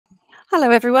Hello,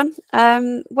 everyone.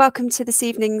 Welcome to this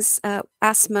evening's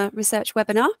asthma research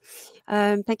webinar.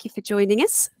 Thank you for joining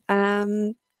us.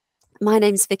 My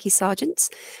name's Vicky Sargent.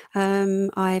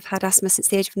 I've had asthma since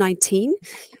the age of 19,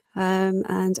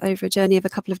 and over a journey of a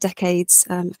couple of decades,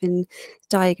 I've been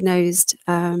diagnosed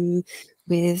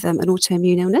with an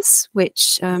autoimmune illness,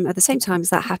 which at the same time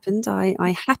as that happened,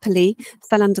 I happily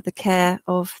fell under the care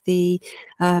of the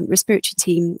respiratory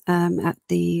team at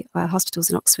the hospitals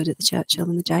in Oxford at the Churchill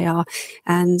and the JR,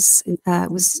 and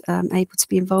was able to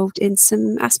be involved in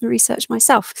some asthma research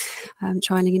myself,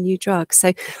 trialing a new drug.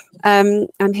 So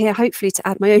I'm here hopefully to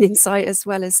add my own insight as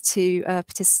well as to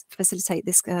facilitate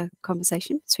this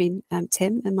conversation between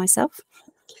Tim and myself.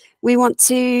 We want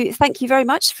to thank you very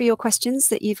much for your questions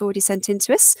that you've already sent in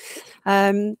to us.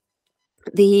 The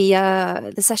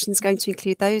session is going to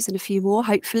include those and a few more,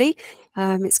 hopefully.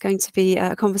 It's going to be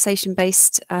a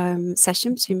conversation-based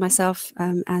session between myself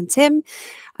and Tim,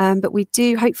 but we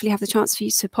do hopefully have the chance for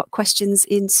you to pop questions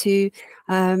into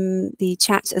the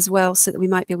chat as well, so that we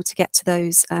might be able to get to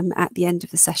those at the end of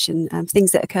the session,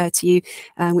 things that occur to you,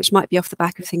 which might be off the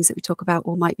back of things that we talk about,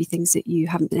 or might be things that you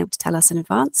haven't been able to tell us in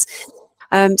advance.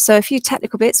 So a few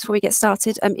technical bits before we get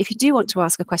started. If you do want to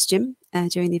ask a question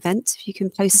during the event, you can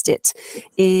post it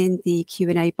in the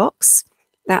Q&A box.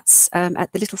 That's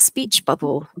at the little speech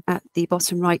bubble at the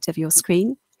bottom right of your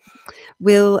screen.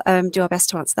 We'll do our best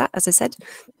to answer that, as I said.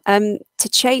 To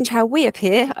change how we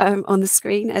appear on the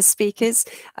screen as speakers,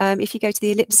 if you go to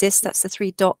the ellipsis, that's the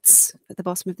 3 dots at the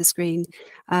bottom of the screen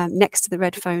next to the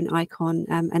red phone icon,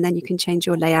 and then you can change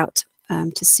your layout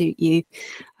to suit you,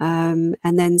 and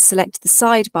then select the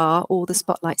sidebar or the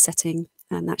spotlight setting,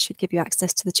 and that should give you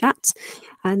access to the chat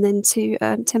and then to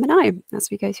Tim and I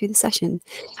as we go through the session.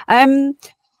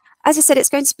 As I said, it's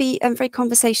going to be very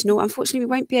conversational. Unfortunately, we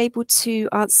won't be able to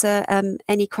answer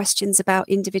any questions about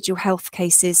individual health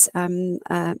cases,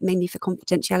 mainly for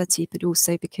confidentiality, but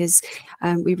also because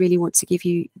we really want to give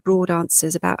you broad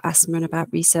answers about asthma and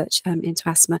about research into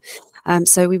asthma.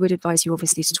 So we would advise you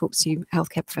obviously to talk to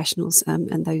healthcare professionals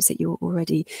and those that you're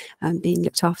already being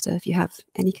looked after if you have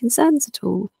any concerns at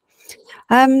all.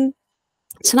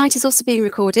 Tonight is also being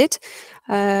recorded,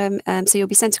 so you'll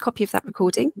be sent a copy of that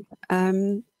recording.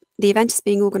 The event is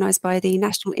being organised by the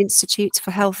National Institute for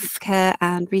Healthcare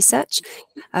and Research,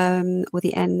 or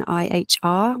the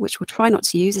NIHR, which we'll try not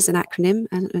to use as an acronym,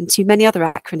 and too many other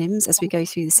acronyms as we go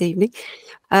through this evening.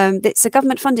 It's a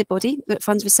government-funded body that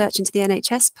funds research into the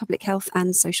NHS, public health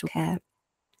and social care.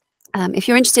 If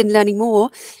you're interested in learning more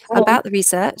about the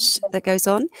research that goes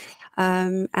on,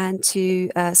 and to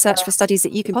search for studies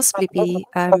that you can possibly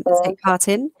take part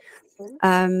in,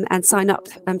 and sign up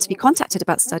to be contacted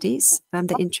about studies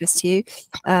that interest you,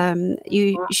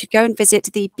 you should go and visit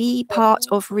the Be Part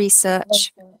of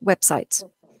Research website.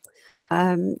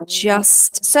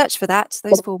 Just search for that,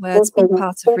 those 4 words, Be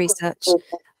Part of Research,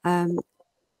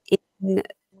 in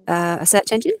a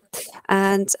search engine.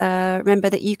 And remember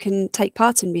that you can take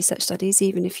part in research studies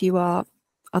even if you are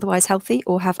otherwise healthy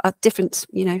or have different,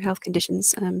 health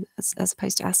conditions as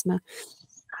opposed to asthma.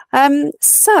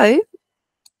 So,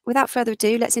 without further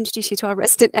ado, let's introduce you to our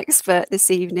resident expert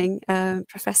this evening,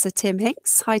 Professor Tim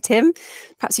Hinks. Hi, Tim.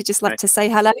 Perhaps you'd just like to say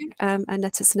hello and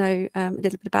let us know a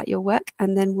little bit about your work,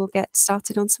 and then we'll get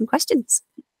started on some questions.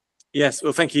 Yes,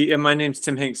 well, thank you. My name's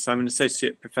Tim Hinks. I'm an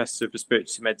Associate Professor of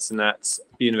Respiratory Medicine at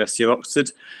the University of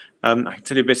Oxford. I can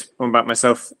tell you a bit more about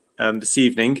myself this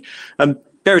evening.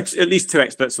 There are at least 2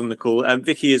 experts on the call.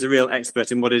 Vicky is a real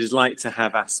expert in what it is like to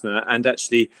have asthma, and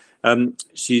actually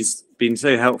she's been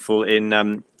so helpful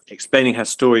in explaining her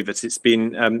story that it's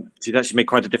been she's actually made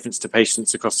quite a difference to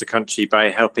patients across the country by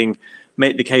helping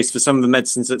make the case for some of the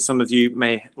medicines that some of you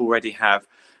may already have.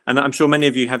 And I'm sure many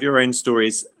of you have your own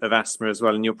stories of asthma as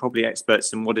well, and you're probably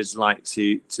experts in what it's like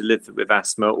to live with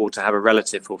asthma or to have a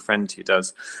relative or friend who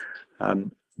does.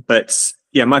 But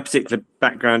yeah, my particular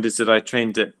background is that I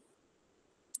trained at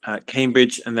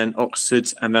Cambridge and then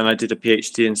Oxford, and then I did a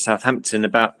PhD in Southampton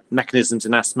about mechanisms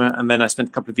in asthma, and then I spent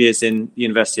a couple of years in the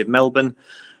University of Melbourne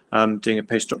doing a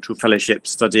postdoctoral fellowship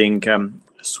studying a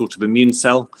sort of immune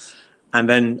cell, and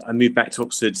then I moved back to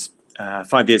Oxford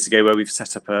 5 years ago, where we've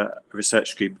set up a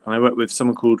research group, and I work with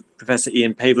someone called Professor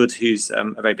Ian Paywood, who's a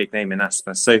very big name in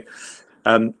asthma. So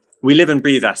we live and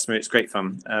breathe asthma. It's great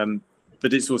fun,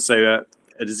 but it's also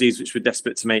a disease which we're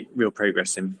desperate to make real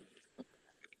progress in.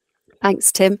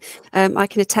 Thanks, Tim. I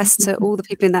can attest to all the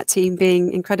people in that team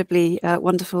being incredibly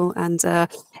wonderful and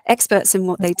experts in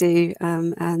what they do,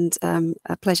 and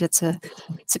a pleasure to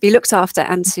be looked after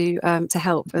and to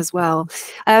help as well.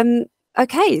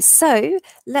 Okay, so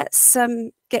let's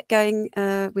get going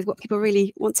with what people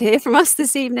really want to hear from us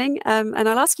this evening. And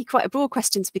I'll ask you quite a broad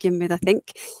question to begin with, I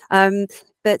think.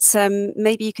 But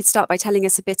maybe you could start by telling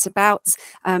us a bit about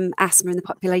asthma in the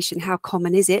population. How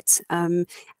common is it? And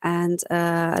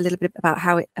a little bit about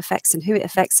how it affects and who it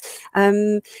affects.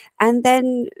 And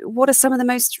then what are some of the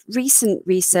most recent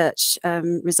research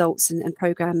results and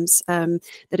programs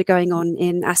that are going on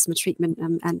in asthma treatment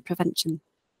and prevention?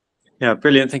 Yeah,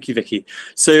 brilliant. Thank you, Vicky.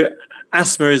 So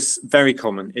asthma is very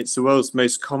common. It's the world's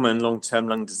most common long-term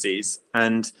lung disease,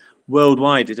 and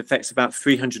worldwide it affects about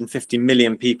 350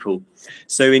 million people.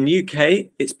 So in UK,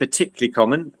 it's particularly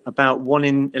common. About 1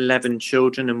 in 11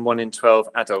 children and 1 in 12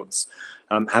 adults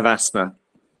have asthma.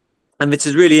 And this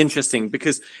is really interesting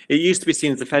because it used to be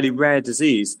seen as a fairly rare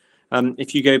disease.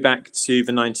 If you go back to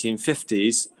the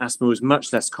 1950s, asthma was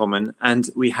much less common and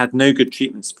we had no good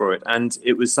treatments for it. And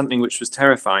it was something which was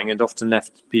terrifying and often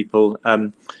left people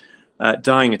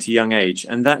dying at a young age.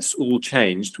 And that's all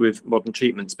changed with modern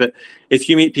treatments. But if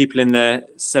you meet people in their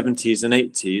 70s and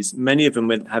 80s, many of them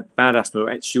had bad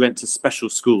asthma actually went to special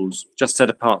schools just set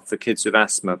apart for kids with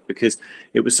asthma because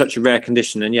it was such a rare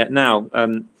condition. And yet now,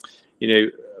 you know,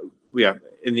 we are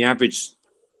in the average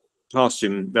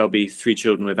classroom, there'll be 3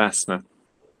 children with asthma.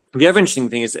 The other interesting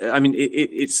thing is, I mean,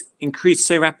 it's increased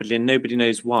so rapidly and nobody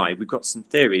knows why. We've got some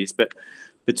theories, but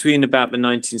between about the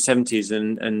 1970s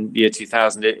and year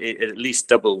 2000, it at least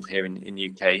doubled here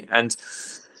in UK. And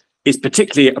it's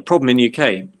particularly a problem in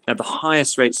UK. The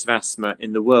highest rates of asthma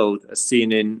in the world are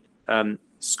seen in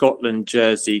Scotland,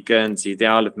 Jersey, Guernsey, the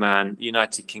Isle of Man,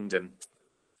 United Kingdom.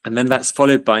 And then that's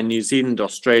followed by New Zealand,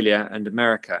 Australia, and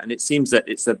America. And it seems that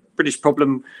it's a British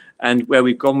problem, and where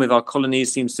we've gone with our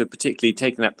colonies seems to have particularly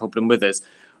taken that problem with us.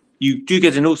 You do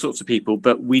get in all sorts of people,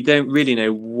 but we don't really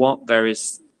know what there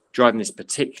is driving this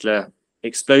particular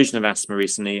explosion of asthma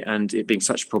recently, and it being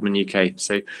such a problem in UK.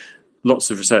 So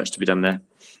lots of research to be done there.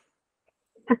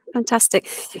 Fantastic.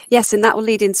 Yes, and that will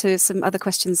lead into some other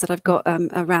questions that I've got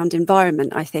around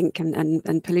environment, I think,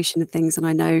 and pollution and things. And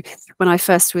I know when I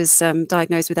first was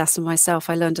diagnosed with asthma myself,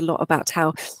 I learned a lot about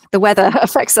how the weather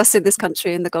affects us in this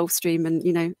country and the Gulf Stream and,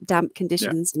 you know, damp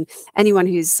conditions. Yeah. And anyone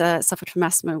who's suffered from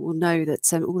asthma will know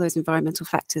that all those environmental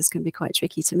factors can be quite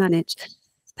tricky to manage.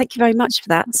 Thank you very much for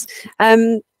that.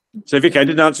 So, Vicky, I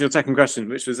didn't answer your second question,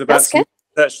 which was about some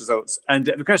research results. And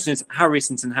the question is how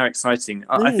recent and how exciting.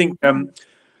 I think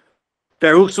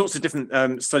there are all sorts of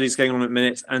different studies going on at the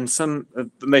minute, and some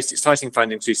of the most exciting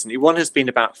findings recently. One has been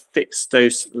about fixed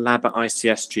dose LABA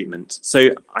ICS treatment. So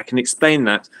I can explain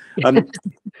that.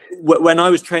 When I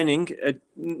was training,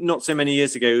 not so many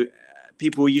years ago,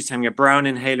 people were used to having a brown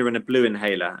inhaler and a blue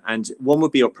inhaler, and one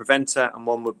would be your preventer and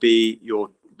one would be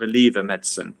your reliever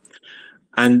medicine.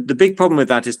 And the big problem with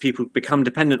that is people become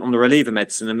dependent on the reliever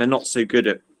medicine, and they're not so good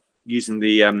at using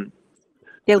the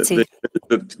guilty.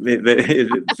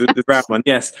 The brown one.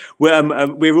 Yes,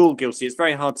 we're all guilty. It's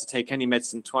very hard to take any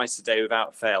medicine twice a day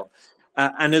without fail.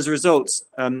 And as a result,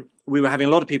 we were having a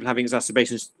lot of people having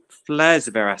exacerbations, flares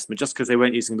of their asthma, just because they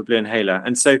weren't using the blue inhaler.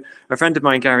 And so a friend of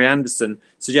mine, Gary Anderson,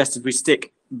 suggested we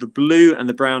stick the blue and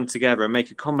the brown together and make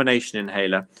a combination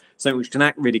inhaler, something which can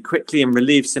act really quickly and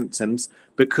relieve symptoms,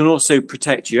 but can also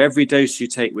protect you. Every dose you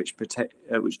take which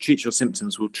treats your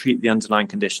symptoms will treat the underlying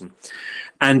condition.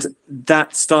 And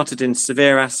that started in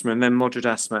severe asthma and then moderate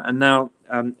asthma. And now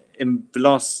in the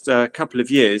last couple of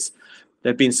years, there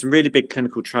have been some really big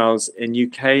clinical trials in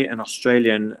UK and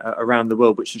Australia and around the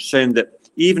world, which have shown that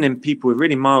even in people with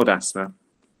really mild asthma,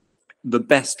 the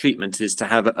best treatment is to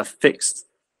have a fixed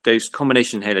dose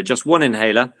combination inhaler, just one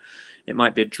inhaler. It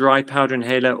might be a dry powder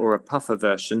inhaler or a puffer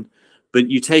version, but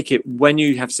you take it when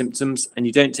you have symptoms and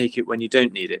you don't take it when you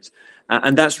don't need it.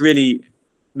 And that's really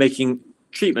making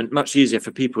treatment much easier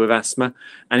for people with asthma,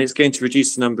 and it's going to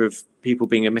reduce the number of people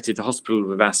being admitted to hospital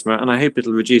with asthma, and I hope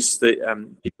it'll reduce the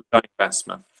people dying of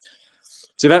asthma.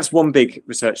 So that's one big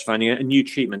research finding, a new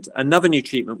treatment. Another new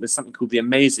treatment was something called the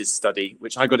AMAZES study,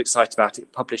 which I got excited about.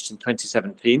 It published in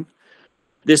 2017.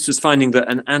 This was finding that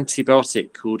an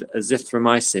antibiotic called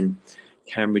azithromycin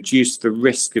can reduce the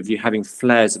risk of you having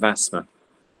flares of asthma.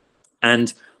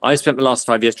 And I spent the last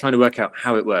 5 years trying to work out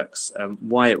how it works,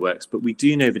 why it works, but we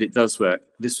do know that it does work.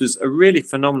 This was a really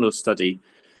phenomenal study.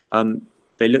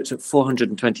 They looked at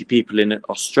 420 people in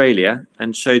Australia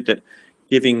and showed that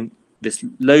giving this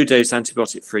low-dose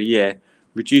antibiotic for a year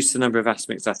reduced the number of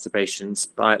asthma exacerbations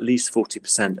by at least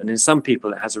 40%. And in some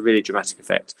people, it has a really dramatic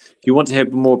effect. If you want to hear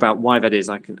more about why that is,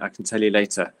 I can tell you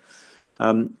later.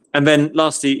 And then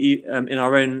lastly, in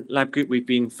our own lab group, we've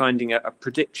been finding a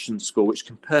prediction score which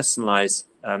can personalize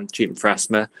treatment for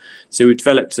asthma. So we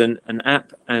developed an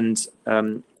app, and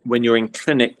when you're in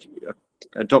clinic,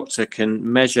 a doctor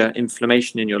can measure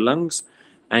inflammation in your lungs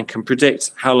and can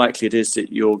predict how likely it is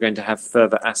that you're going to have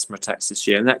further asthma attacks this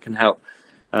year, and that can help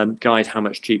guide how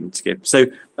much treatment to give. So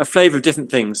a flavour of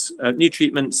different things, new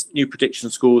treatments, new prediction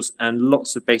scores, and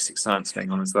lots of basic science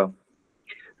going on as well.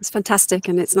 It's fantastic,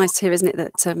 and it's nice to hear, isn't it,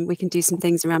 that we can do some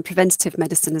things around preventative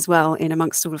medicine as well in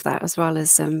amongst all of that, as well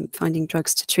as finding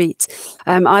drugs to treat.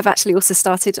 I've actually also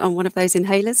started on one of those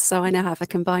inhalers, so I now have a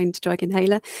combined drug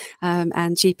inhaler,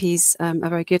 and GPs are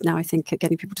very good now, I think, at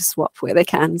getting people to swap where they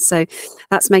can. So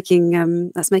that's making a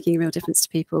real difference to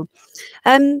people.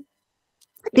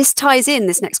 This ties in,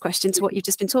 this next question, to what you've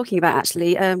just been talking about,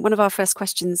 actually. One of our first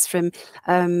questions from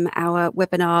our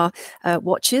webinar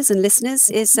watchers and listeners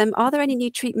is, are there any new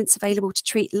treatments available to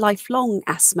treat lifelong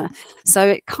asthma? So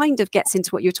it kind of gets into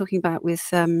what you're talking about with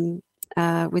that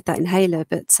inhaler,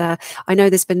 but I know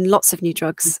there's been lots of new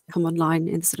drugs come online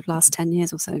in the sort of last 10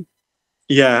 years or so.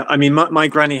 Yeah, I mean, my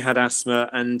granny had asthma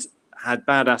and had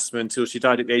bad asthma until she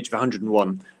died at the age of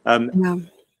 101. Wow.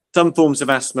 Some forms of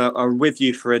asthma are with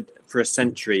you for a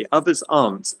century, others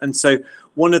aren't. And so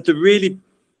one of the really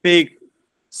big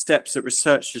steps that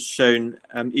research has shown,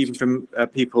 even from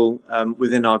people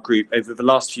within our group over the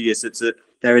last few years, is that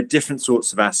there are different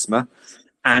sorts of asthma,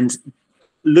 and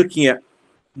looking at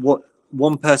what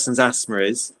one person's asthma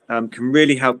is can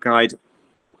really help guide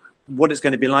what it's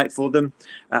going to be like for them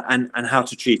and how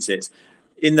to treat it.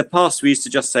 In the past, we used to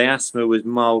just say asthma was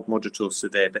mild, moderate or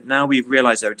severe, but now we've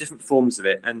realized there are different forms of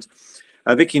it. And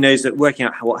Vicky knows that working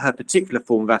out what her particular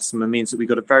form of asthma means that we've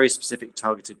got a very specific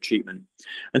targeted treatment.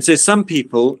 And so some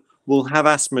people will have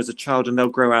asthma as a child and they'll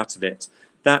grow out of it.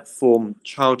 That form,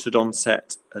 childhood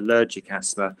onset allergic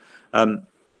asthma,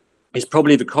 is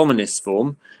probably the commonest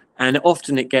form. And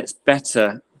often it gets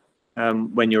better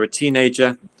when you're a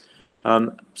teenager.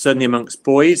 Certainly amongst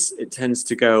boys, it tends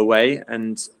to go away,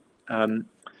 and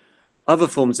other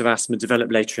forms of asthma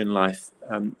develop later in life.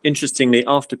 Interestingly,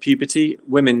 after puberty,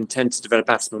 women tend to develop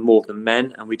asthma more than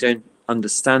men, and we don't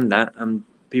understand that. And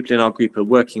people in our group are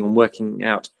working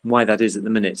out why that is at the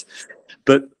minute.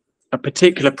 But a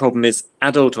particular problem is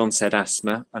adult onset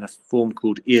asthma and a form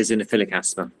called eosinophilic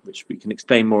asthma, which we can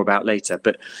explain more about later.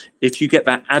 But if you get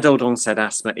that adult onset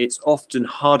asthma, it's often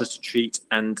harder to treat,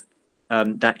 and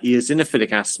that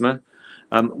eosinophilic asthma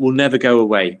will never go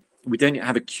away. We don't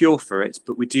have a cure for it,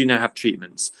 but we do now have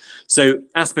treatments. So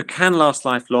asthma can last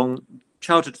lifelong.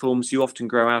 Childhood forms you often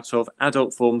grow out of.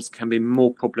 Adult forms can be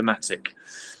more problematic.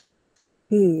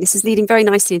 This is leading very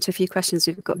nicely into a few questions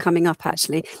we've got coming up,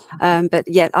 actually. But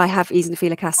yeah, I have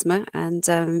eosinophilic asthma, and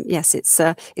yes, it's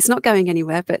not going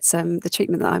anywhere, but the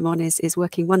treatment that I'm on is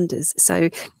working wonders.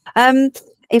 So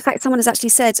in fact, someone has actually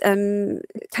said,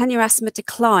 can your asthma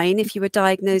decline if you were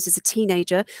diagnosed as a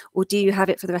teenager, or do you have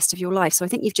it for the rest of your life? So I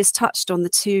think you've just touched on the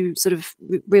two sort of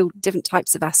real different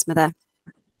types of asthma there.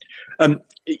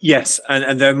 Yes,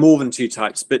 and there are more than two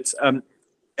types, but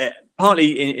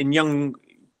partly in young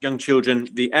children,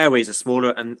 the airways are smaller,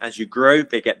 and as you grow,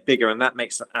 they get bigger, and that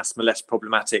makes asthma less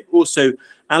problematic. Also,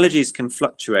 allergies can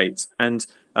fluctuate, and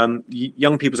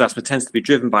young people's asthma tends to be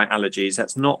driven by allergies.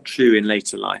 That's not true in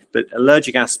later life, but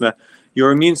allergic asthma,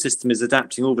 your immune system is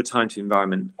adapting all the time to the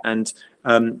environment, and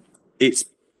it's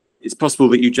possible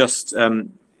that you just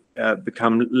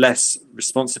become less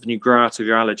responsive and you grow out of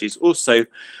your allergies. Also,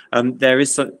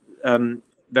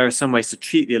 there are some ways to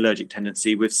treat the allergic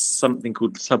tendency with something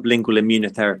called sublingual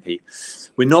immunotherapy.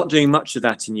 We're not doing much of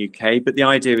that in UK, but the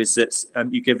idea is that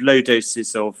you give low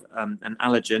doses of an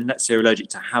allergen. Let's say you're allergic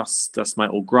to house dust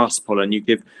mite or grass pollen. You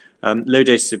give low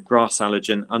doses of grass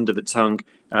allergen under the tongue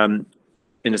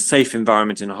in a safe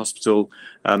environment in a hospital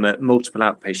at multiple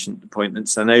outpatient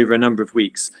appointments, and over a number of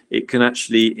weeks, it can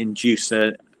actually induce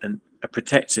a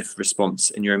protective response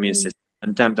in your immune system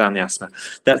and damp down the asthma.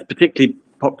 That's particularly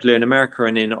popular in America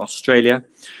and in Australia,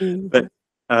 but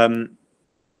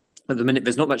at the minute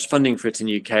there's not much funding for it in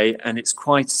the UK, and it's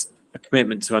quite a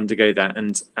commitment to undergo that,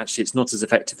 and actually it's not as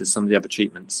effective as some of the other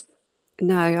treatments.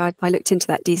 No, I looked into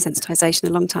that desensitization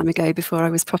a long time ago before I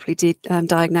was properly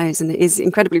diagnosed, and it is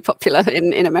incredibly popular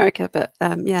in America, but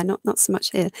yeah, not so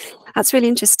much here. That's really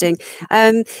interesting.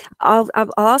 I'll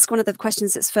ask one of the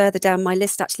questions that's further down my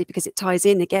list, actually, because it ties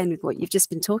in again with what you've just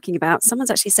been talking about.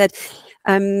 Someone's actually said,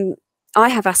 I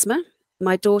have asthma,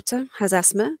 my daughter has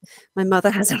asthma, my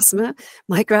mother has asthma,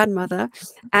 my grandmother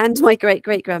and my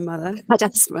great-great-grandmother had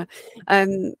asthma.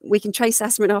 We can trace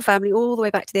asthma in our family all the way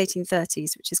back to the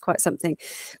 1830s, which is quite something.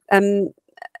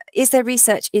 Is there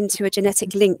research into a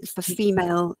genetic link for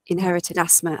female inherited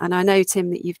asthma? And I know,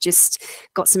 Tim, that you've just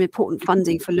got some important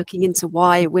funding for looking into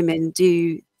why women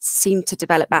do seem to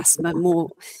develop asthma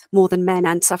more than men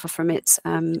and suffer from it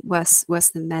worse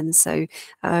than men. So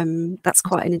that's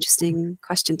quite an interesting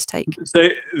question to take. So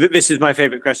this is my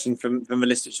favourite question from the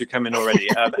list which have come in already.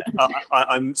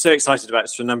 I'm so excited about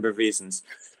this for a number of reasons.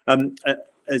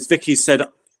 As Vicky said,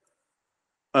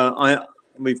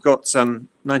 we've got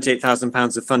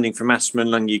 £98,000 of funding from Asthma and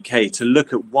Lung UK to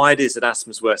look at why it is that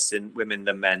asthma is worse in women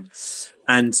than men.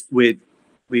 And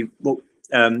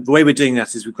the way we're doing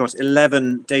that is we've got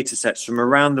 11 data sets from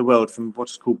around the world from what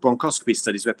is called bronchoscopy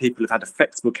studies, where people have had a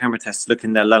flexible camera test to look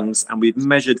in their lungs, and we've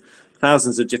measured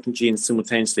thousands of different genes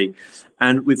simultaneously.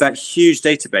 And with that huge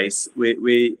database,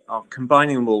 we are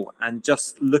combining them all and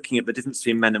just looking at the difference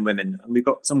between men and women. And we've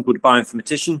got someone called a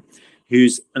bioinformatician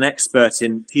who's an expert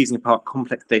in teasing apart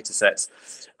complex data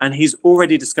sets. And he's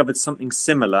already discovered something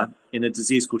similar in a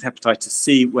disease called hepatitis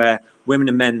C, where women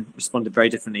and men responded very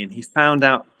differently. And he found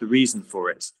out the reason for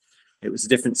it. It was a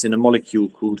difference in a molecule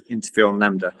called interferon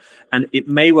lambda. And it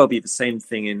may well be the same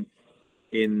thing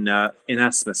in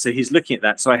asthma. So he's looking at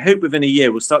that. So I hope within a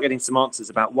year we'll start getting some answers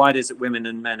about why it is that women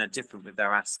and men are different with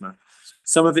their asthma.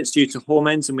 Some of it's due to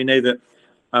hormones, and we know that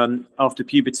after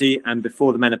puberty and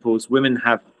before the menopause, women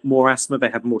have more asthma, they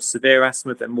have more severe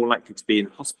asthma, they're more likely to be in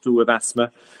hospital with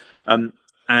asthma.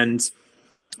 And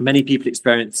many people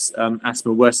experience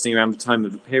asthma worsening around the time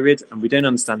of the period, and we don't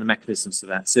understand the mechanisms of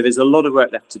that. So there's a lot of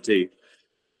work left to do.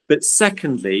 But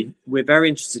secondly, we're very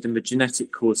interested in the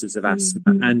genetic causes of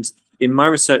asthma. And in my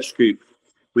research group,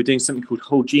 we're doing something called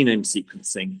whole genome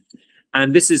sequencing.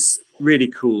 And this is really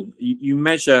cool. You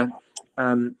measure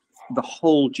the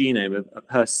whole genome of a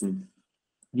person.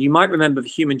 You might remember the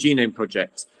Human Genome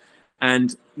Project.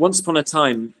 And once upon a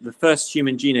time, the first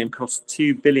human genome cost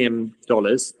 $2 billion.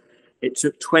 It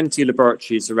took 20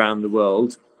 laboratories around the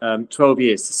world, 12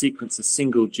 years to sequence a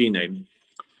single genome.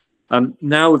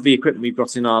 Now with the equipment we've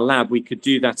got in our lab, we could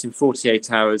do that in 48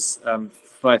 hours,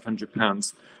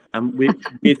 £500. And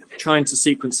we're trying to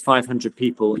sequence 500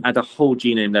 people at a whole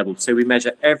genome level. So we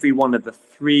measure every one of the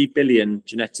 3 billion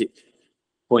genetic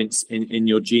points in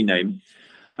your genome.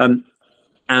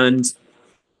 And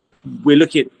we're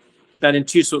looking at that in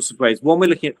two sorts of ways. One, we're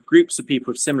looking at groups of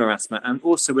people with similar asthma, and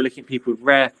also we're looking at people with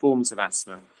rare forms of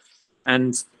asthma.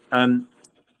 And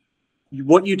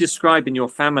what you describe in your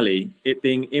family, it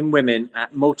being in women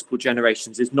at multiple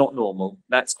generations, is not normal.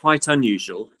 That's quite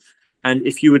unusual. And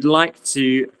if you would like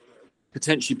to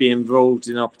potentially be involved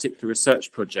in our particular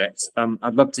research project,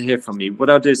 I'd love to hear from you. What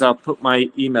I'll do is I'll put my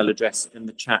email address in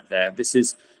the chat there. This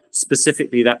is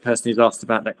specifically that person who's asked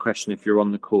about that question if you're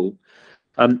on the call.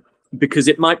 Because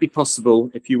it might be possible,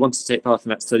 if you want to take part in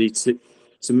that study, to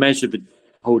measure the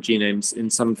whole genomes in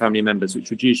some family members, which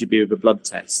would usually be with a blood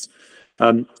test.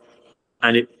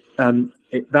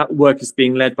 That work is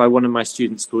being led by one of my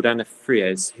students called Anna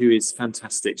Fries, who is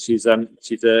fantastic. She's a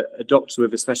doctor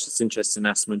with a specialist interest in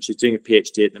asthma, and she's doing a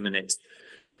PhD at the minute.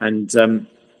 And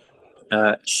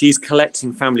she's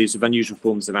collecting families with unusual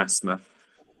forms of asthma.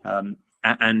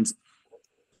 And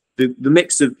the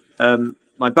mix of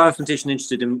my bioinformatician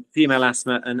interested in female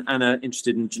asthma and Anna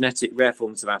interested in genetic rare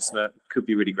forms of asthma could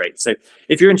be really great. So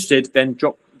if you're interested, then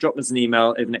drop us an email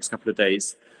over the next couple of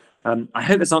days. I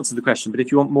hope that's answered the question, but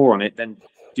if you want more on it, then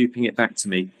do ping it back to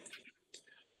me.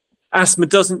 Asthma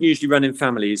doesn't usually run in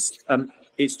families.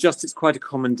 It's quite a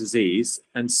common disease.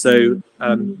 And so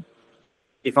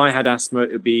if I had asthma,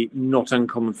 it would be not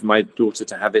uncommon for my daughter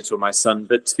to have it or my son.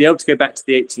 But to be able to go back to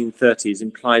the 1830s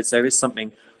implies there is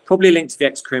something probably linked to the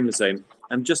X chromosome.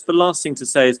 And just the last thing to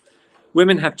say is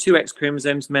women have 2 X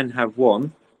chromosomes, men have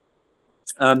 1.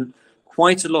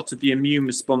 Quite a lot of the immune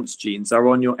response genes are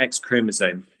on your X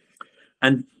chromosome.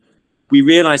 And we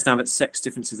realize now that sex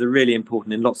differences are really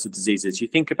important in lots of diseases. You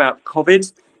think about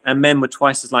COVID, and men were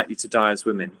twice as likely to die as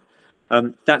women.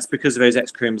 That's because of those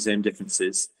X chromosome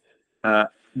differences.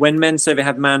 When men say they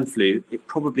have man flu, it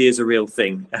probably is a real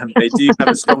thing. They do have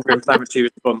a stronger inflammatory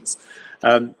response.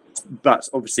 But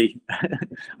obviously,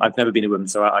 I've never been a woman,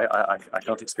 so I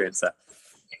can't experience that.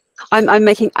 I'm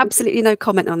making absolutely no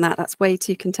comment on that. That's way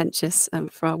too contentious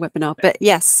for our webinar. But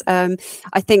yes, I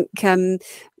think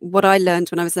what I learned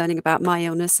when I was learning about my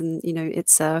illness, and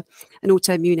it's an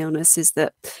autoimmune illness, is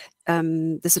that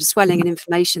the sort of swelling and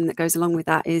inflammation that goes along with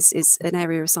that is an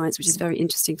area of science which is very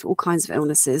interesting for all kinds of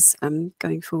illnesses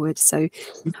going forward. So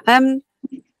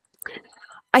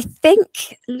I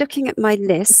think, looking at my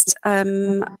list,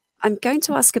 I'm going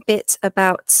to ask a bit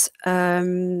about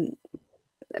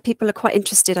people are quite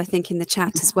interested, I think, in the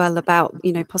chat as well about,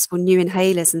 you know, possible new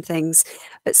inhalers and things.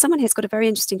 But someone here's got a very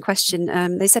interesting question.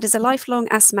 They said, as a lifelong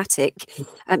asthmatic,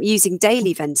 using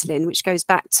daily Ventolin, which goes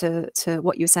back to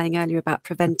what you were saying earlier about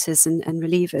preventers and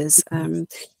relievers.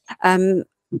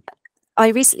 I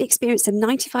recently experienced a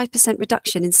 95%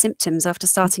 reduction in symptoms after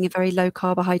starting a very low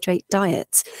carbohydrate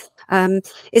diet.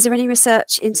 Is there any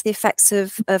research into the effects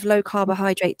of low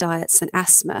carbohydrate diets and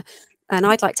asthma? And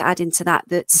I'd like to add into that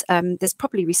there's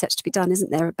probably research to be done,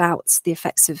 isn't there, about the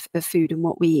effects of food and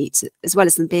what we eat, as well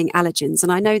as them being allergens.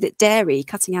 And I know that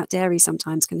cutting out dairy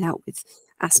sometimes can help with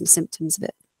asthma symptoms a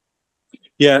bit.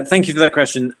 Yeah, thank you for that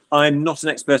question. I'm not an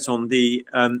expert on the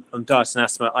on diet and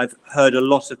asthma. I've heard a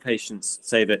lot of patients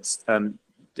say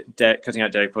that cutting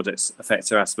out dairy products affects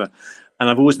their asthma, and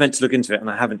I've always meant to look into it, and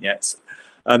I haven't yet.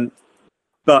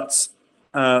 But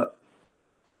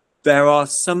there are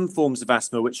some forms of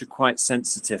asthma which are quite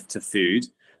sensitive to food,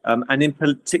 and in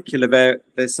particular,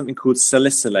 there's something called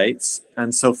salicylates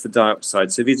and sulfur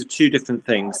dioxide. So these are two different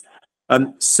things.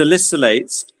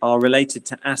 Salicylates are related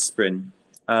to aspirin.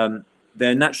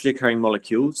 They're naturally occurring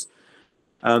molecules,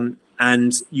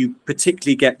 and you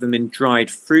particularly get them in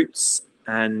dried fruits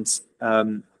and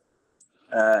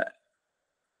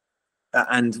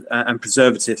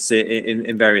preservatives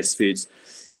in various foods.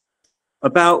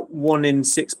 About 1 in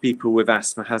 6 people with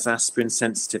asthma has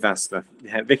aspirin-sensitive asthma.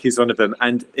 Yeah, Vicky's one of them,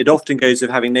 and it often goes with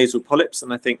having nasal polyps.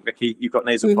 And I think, Vicky, you've got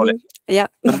nasal polyps. Yeah.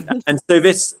 And so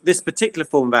this particular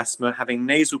form of asthma, having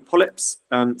nasal polyps,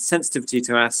 sensitivity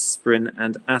to aspirin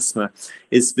and asthma,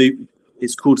 it's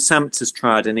called Samter's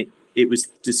triad, and it was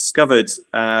discovered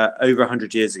over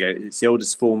 100 years ago. It's the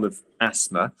oldest form of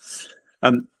asthma.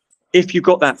 If you've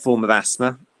got that form of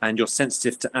asthma and you're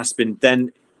sensitive to aspirin,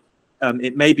 then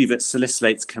it may be that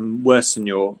salicylates can worsen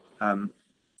your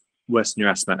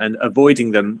asthma, and avoiding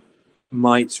them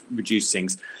might reduce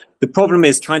things. The problem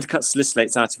is trying to cut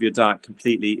salicylates out of your diet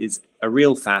completely is a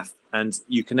real faff, and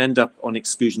you can end up on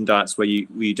exclusion diets where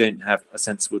you don't have a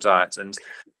sensible diet. And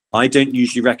I don't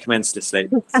usually recommend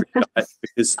salicylate diets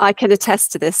because I can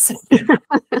attest to this.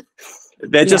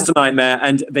 They're just a nightmare,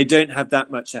 and they don't have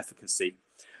that much efficacy.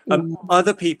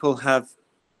 Other people have,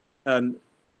 and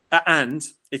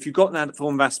if you've got that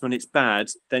form of asthma and it's bad,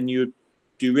 then you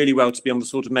do really well to be on the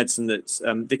sort of medicine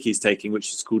that Vicky's taking,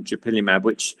 which is called dupilumab,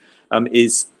 which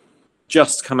is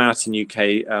just come out in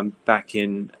UK back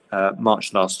in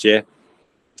March last year.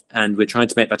 And we're trying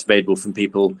to make that available from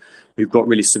people who've got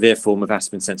really severe form of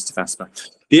aspirin-sensitive asthma.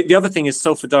 The other thing is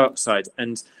sulfur dioxide,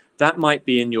 and that might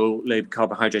be in your low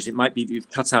carbohydrate. It might be you've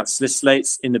cut out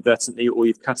salicylates inadvertently, or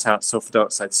you've cut out sulfur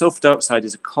dioxide. Sulfur dioxide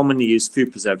is a commonly used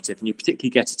food preservative, and you particularly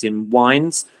get it in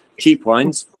wines, cheap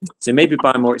wines. So maybe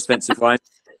buy a more expensive wine,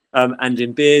 and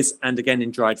in beers, and again in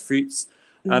dried fruits.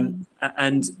 And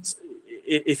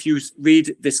if you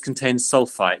read this contains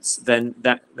sulfites, then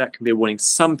that can be a warning.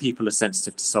 Some people are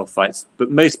sensitive to sulfites,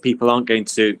 but most people aren't going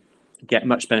to get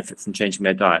much benefit from changing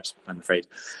their diet, I'm afraid.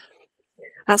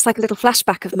 That's like a little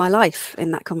flashback of my life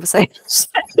in that conversation.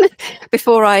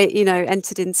 Before I,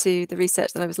 entered into the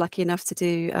research that I was lucky enough to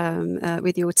do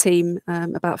with your team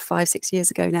about 5-6 years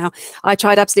ago now, I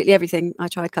tried absolutely everything. I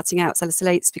tried cutting out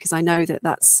salicylates because I know that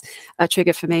that's a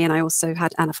trigger for me, and I also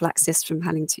had anaphylaxis from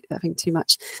having too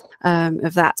much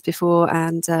of that before,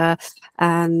 and all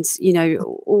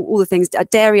the things.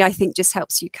 Dairy, I think, just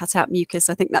helps you cut out mucus.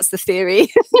 I think that's the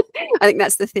theory. I think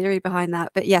that's the theory behind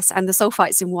that. But yes, and the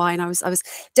sulfites in wine, I was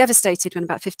devastated when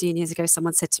about 15 years ago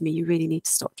someone said to me, you really need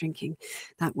to stop drinking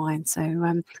that wine.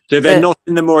 So they're not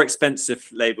in the more expensive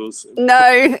labels.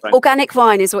 No, organic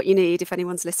wine is what you need if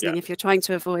anyone's listening. If you're trying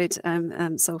to avoid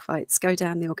sulfites, go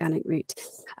down the organic route.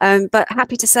 But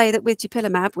happy to say that with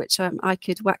dupilumab, which I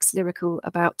could wax lyrical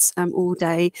about all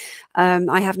day,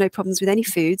 I have no problems with any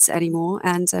foods anymore,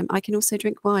 and I can also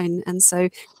drink wine. And so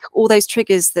all those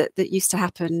triggers that used to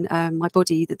happen, my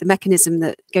body, that the mechanism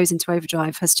that goes into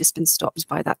overdrive has just been stopped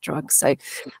by that drug. So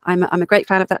I'm a great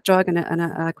fan of that drug, and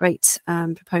a great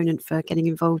proponent for getting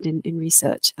involved in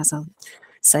research, as I'll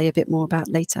say a bit more about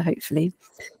later, hopefully.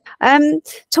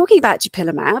 Talking about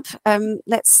dupilumab,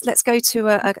 let's go to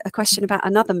a question about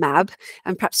another mAb,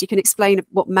 and perhaps you can explain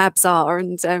what mAbs are,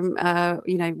 and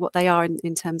what they are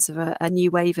in terms of a new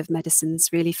wave of medicines,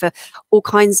 really, for all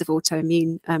kinds of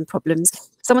autoimmune problems.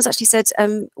 Someone's actually said,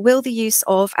 will the use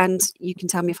of, and you can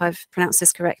tell me if I've pronounced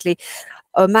this correctly,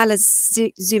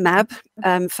 omalizumab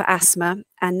for asthma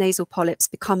and nasal polyps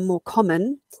become more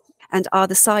common? And are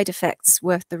the side effects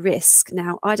worth the risk?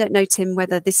 Now, I don't know, Tim,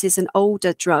 whether this is an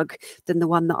older drug than the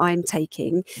one that I'm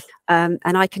taking. And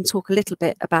I can talk a little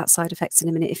bit about side effects in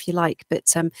a minute if you like,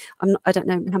 but I don't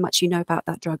know how much you know about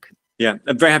that drug. Yeah,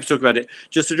 I'm very happy to talk about it.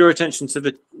 Just to draw attention to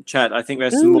the chat, I think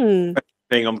there's some more questions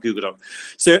being on Google Doc.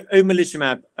 So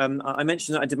omalizumab, I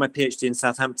mentioned that I did my PhD in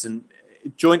Southampton.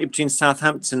 Jointly between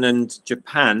Southampton and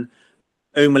Japan,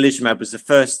 omalizumab was the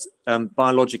first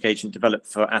biologic agent developed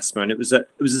for asthma, and it was a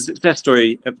success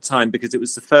story at the time because it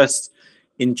was the first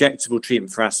injectable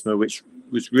treatment for asthma, which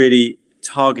was really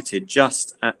targeted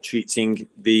just at treating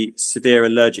the severe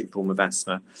allergic form of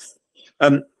asthma.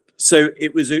 So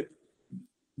it was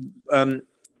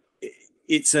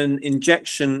it's an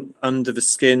injection under the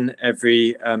skin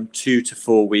every 2 to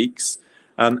 4 weeks,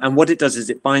 and what it does is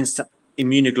it binds to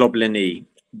immunoglobulin E.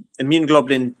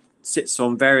 Immunoglobulin sits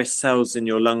on various cells in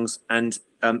your lungs, and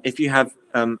if you have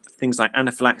things like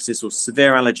anaphylaxis or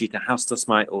severe allergy to house dust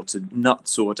mite or to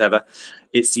nuts or whatever,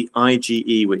 it's the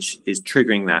IgE which is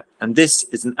triggering that. And this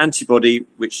is an antibody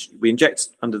which we inject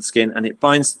under the skin, and it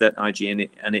binds to that IgE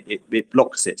and it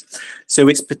blocks it. So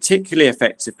it's particularly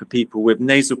effective for people with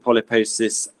nasal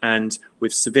polyposis and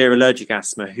with severe allergic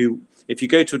asthma who, if you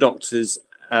go to a doctor's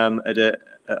at a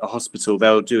hospital,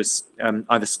 they'll do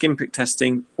either skin prick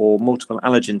testing or multiple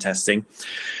allergen testing.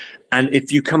 And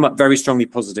if you come up very strongly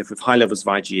positive with high levels of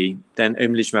IgE, then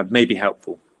omalizumab may be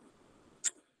helpful.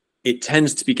 It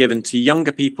tends to be given to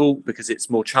younger people because it's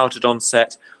more childhood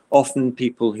onset, often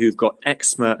people who've got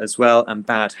eczema as well and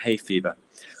bad hay fever.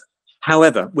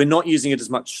 However, we're not using it as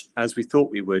much as we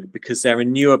thought we would because there are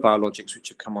newer biologics which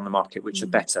have come on the market which are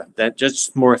better. They're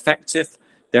just more effective.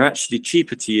 They're actually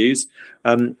cheaper to use,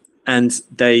 and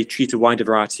they treat a wider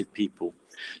variety of people.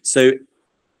 So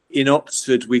in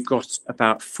Oxford, we've got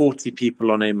about 40 people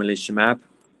on omalizumab,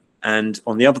 and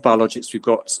on the other biologics, we've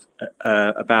got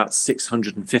about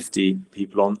 650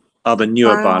 people on other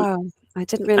newer biologics. I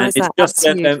didn't realise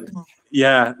that.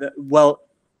 Yeah, well,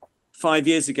 5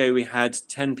 years ago, we had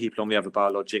 10 people on the other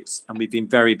biologics, and we've been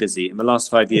very busy. In the last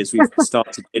 5 years, we've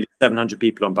started 700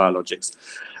 people on biologics.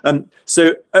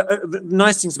 So the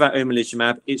nice things about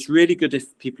omalizumab, it's really good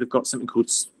if people have got something called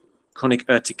chronic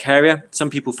urticaria. Some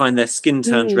people find their skin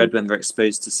turns red when they're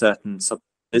exposed to certain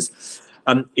substances.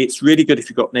 It's really good if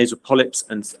you've got nasal polyps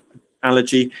and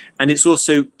allergy, and it's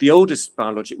also the oldest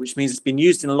biologic, which means it's been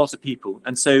used in a lot of people.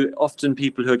 And so often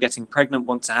people who are getting pregnant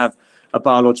want to have a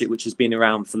biologic which has been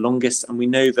around for longest, and we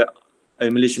know that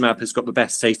omalizumab has got the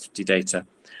best safety data.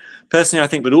 Personally, I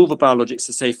think that all the biologics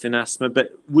are safe in asthma, but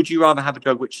would you rather have a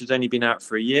drug which has only been out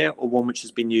for a year or one which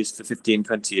has been used for 15,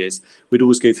 20 years? We'd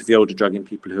always go for the older drug in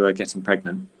people who are getting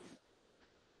pregnant.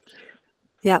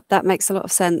 Yeah, that makes a lot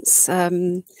of sense.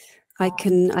 I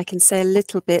can say a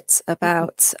little bit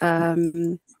about, I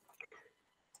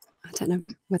don't know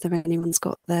whether anyone's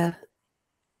got there.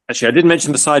 Actually, I didn't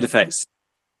mention the side effects.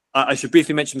 I should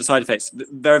briefly mention the side effects.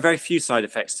 There are very few side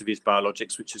effects to these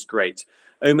biologics, which is great.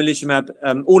 Omalizumab,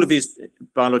 all of these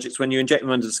biologics, when you inject them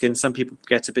under the skin, some people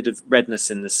get a bit of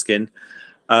redness in the skin,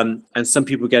 and some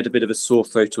people get a bit of a sore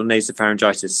throat or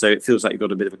nasopharyngitis, so it feels like you've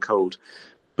got a bit of a cold.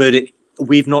 But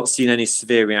we've not seen any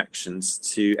severe reactions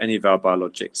to any of our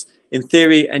biologics. In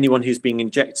theory, anyone who's being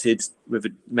injected with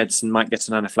a medicine might get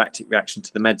an anaphylactic reaction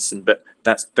to the medicine, but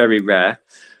that's very rare.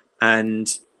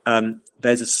 And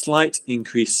there's a slight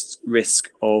increased risk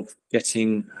of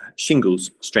getting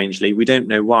shingles, strangely. We don't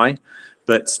know why,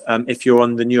 but if you're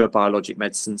on the newer biologic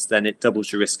medicines, then it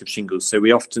doubles your risk of shingles. So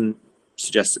we often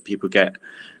suggest that people get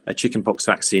a chickenpox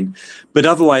vaccine. But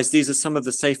otherwise, these are some of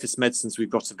the safest medicines we've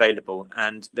got available,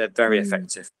 and they're very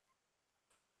effective.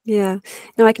 Yeah,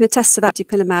 no, I can attest to that.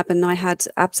 Dupilumab, and I had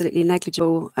absolutely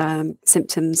negligible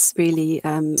symptoms, really,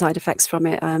 side effects from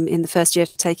it. In the first year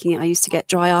of taking it, I used to get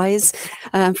dry eyes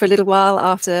for a little while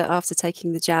after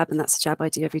taking the jab, and that's a jab I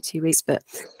do every 2 weeks. But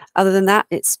other than that,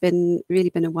 it's really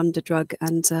been a wonder drug,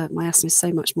 and my asthma is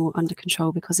so much more under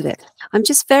control because of it. I'm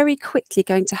just very quickly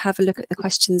going to have a look at the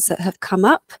questions that have come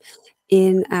up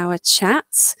in our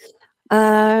chat.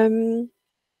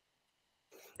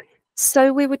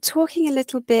 So we were talking a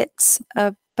little bit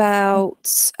about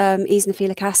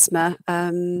eosinophilic asthma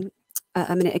a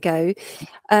minute ago.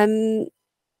 So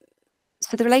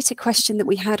the related question that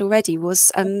we had already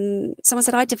was, someone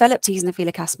said, I developed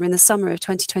eosinophilic asthma in the summer of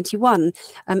 2021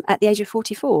 at the age of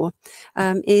 44.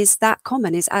 Is that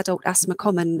common? Is adult asthma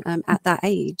common at that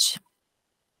age?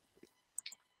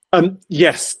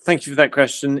 Yes, thank you for that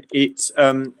question. It's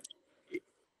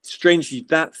strangely,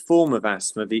 that form of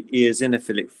asthma, the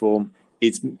eosinophilic form,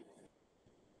 is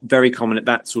very common at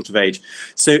that sort of age.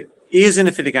 So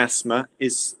eosinophilic asthma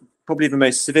is probably the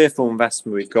most severe form of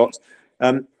asthma we've got.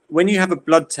 When you have a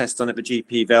blood test done at the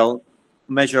GP, they'll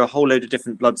measure a whole load of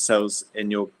different blood cells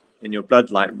in your blood,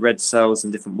 like red cells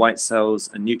and different white cells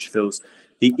and neutrophils.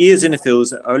 The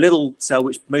eosinophils are a little cell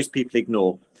which most people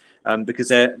ignore. because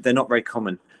they're not very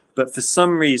common. But for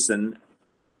some reason,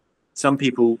 some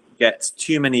people get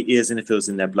too many eosinophils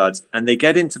in their blood, and they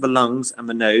get into the lungs and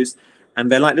the nose, and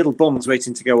they're like little bombs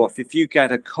waiting to go off. If you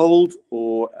get a cold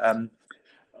or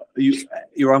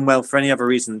you're unwell for any other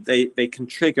reason, they can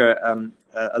trigger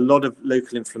a lot of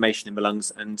local inflammation in the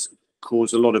lungs and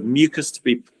cause a lot of mucus to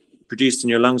be produced in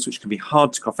your lungs, which can be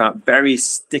hard to cough out, very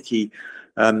sticky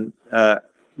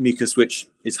mucus, which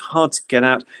is hard to get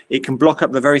out. It can block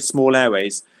up the very small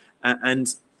airways,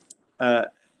 and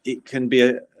it can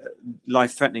be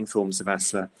life-threatening forms of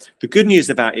asthma. The good news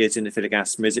about eosinophilic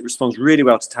asthma is it responds really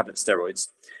well to tablet steroids.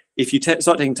 If you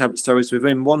start taking tablet steroids,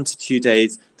 within 1 to 2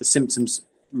 days, the symptoms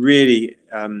really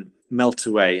melt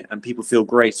away and people feel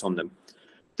great on them.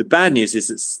 The bad news is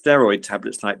that steroid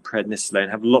tablets like prednisolone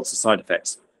have lots of side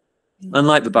effects.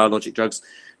 Unlike the biologic drugs,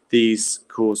 these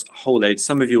cause a whole load.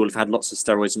 Some of you will have had lots of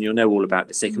steroids and you'll know all about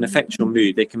this. They can affect your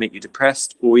mood. They can make you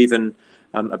depressed or even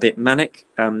a bit manic.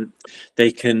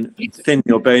 They can thin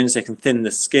your bones. They can thin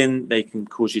the skin. They can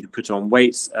cause you to put on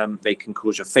weight. They can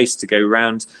cause your face to go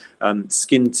round,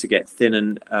 skin to get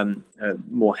thin and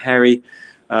more hairy.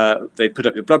 They put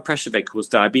up your blood pressure. They cause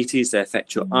diabetes. They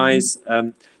affect your eyes.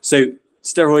 So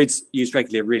steroids used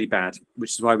regularly are really bad,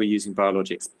 which is why we're using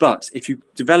biologics. But if you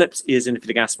developed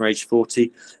eosinophilic asthma age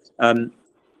 40,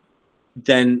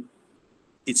 then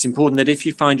it's important that if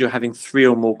you find you're having 3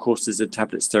 or more courses of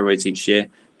tablet steroids each year,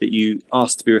 that you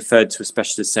ask to be referred to a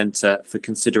specialist centre for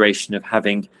consideration of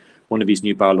having one of these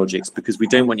new biologics, because we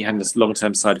don't want you having this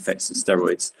long-term side effects of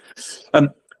steroids.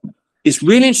 It's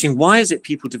really interesting. Why is it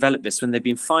people develop this when they've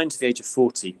been fine to the age of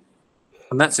 40?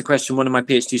 And that's a question one of my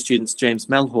PhD students, James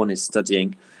Melhorn, is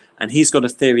studying. And he's got a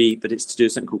theory that it's to do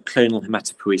with something called clonal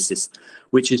hematopoiesis,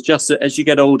 which is just that as you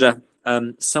get older,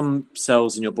 some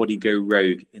cells in your body go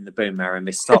rogue in the bone marrow and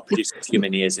they start producing too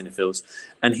many eosinophils.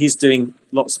 And he's doing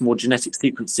lots more genetic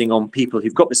sequencing on people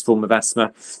who've got this form of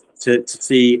asthma to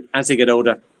see, as they get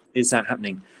older, is that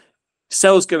happening?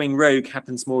 Cells going rogue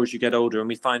happens more as you get older, and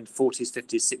we find 40s,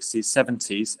 50s,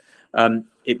 60s, 70s,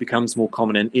 it becomes more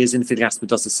common, and eosinophilic asthma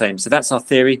does the same. So that's our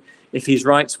theory. If he's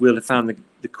right, we'll have found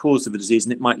the cause of the disease,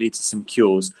 and it might lead to some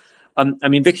cures. I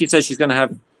mean, Vicky says she's going to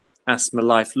have asthma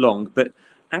lifelong, but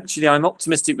actually I'm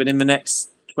optimistic that in the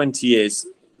next 20 years,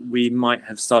 we might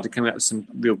have started coming up with some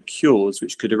real cures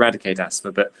which could eradicate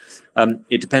asthma, but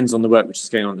it depends on the work which is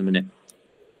going on at the minute.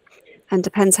 And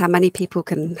depends how many people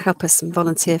can help us and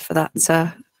volunteer for that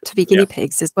to be guinea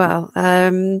pigs as well.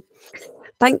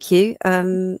 Thank you.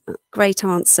 Great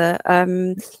answer.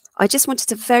 I just wanted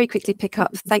to very quickly pick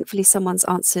up, thankfully someone's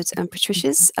answered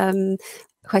Patricia's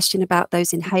question about those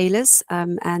inhalers.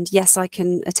 And yes, I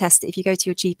can attest that if you go to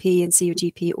your GP and see your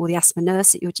GP or the asthma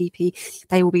nurse at your GP,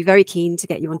 they will be very keen to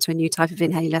get you onto a new type of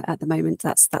inhaler at the moment.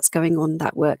 That's going on,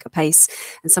 that work apace.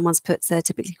 And someone's put, they're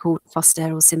typically called Foster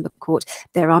or Symbicort.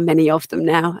 There are many of them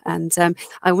now. And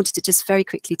I wanted to just very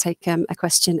quickly take a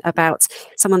question about,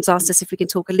 someone's asked us if we can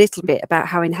talk a little bit about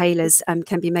how inhalers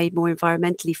can be made more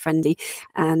environmentally friendly.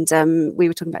 And we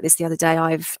were talking about this the other day.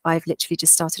 I've literally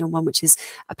just started on one, which is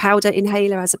a powder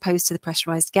inhaler as opposed to the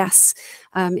pressurized gas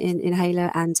inhaler,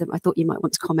 and I thought you might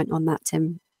want to comment on that,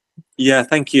 Tim. Yeah,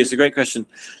 thank you. It's a great question.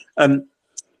 The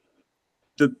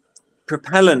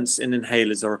propellants in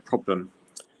inhalers are a problem.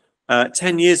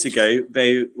 10 years ago,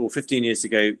 or 15 years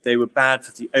ago, they were bad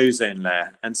for the ozone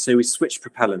layer, and so we switched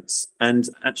propellants. And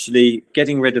actually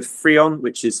getting rid of Freon,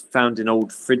 which is found in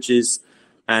old fridges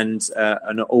and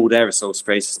an old aerosol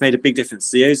sprays, has made a big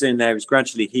difference. The ozone layer is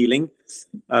gradually healing,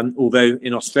 although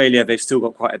in Australia they've still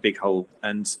got quite a big hole,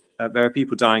 and there are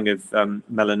people dying of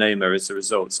melanoma as a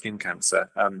result, skin cancer.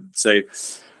 So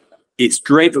it's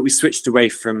great that we switched away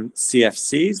from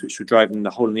CFCs, which were driving the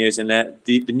hole in the ozone layer.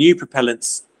 The new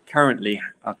propellants currently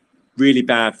are really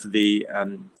bad for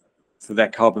their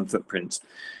carbon footprint.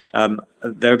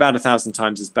 They're about 1,000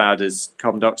 times as bad as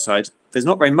carbon dioxide. There's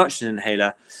not very much in an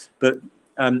inhaler, but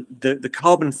the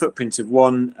carbon footprint of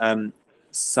one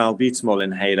salbutamol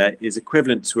inhaler is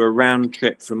equivalent to a round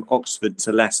trip from Oxford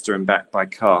to Leicester and back by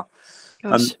car.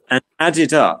 And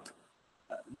added up,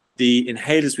 the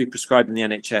inhalers we prescribe in the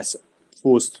NHS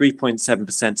cause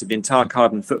 3.7% of the entire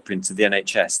carbon footprint of the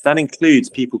NHS. That includes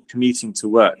people commuting to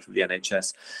work for the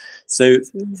NHS. So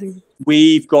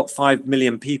we've got 5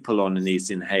 million people on these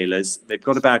inhalers. They've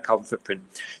got a bad carbon footprint.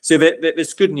 So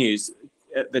there's good news.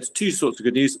 There's two sorts of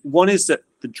good news. One is that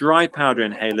the dry powder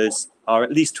inhalers are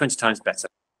at least 20 times better,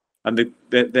 and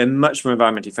they're much more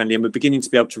environmentally friendly, and we're beginning to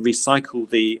be able to recycle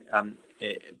the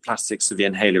plastics of the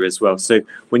inhaler as well. So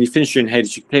when you finish your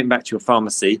inhalers, you can take them back to your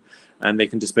pharmacy, and they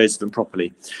can dispose of them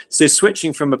properly. So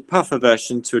switching from a puffer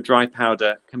version to a dry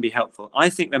powder can be helpful. I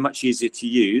think they're much easier to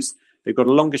use. They've got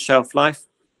a longer shelf life.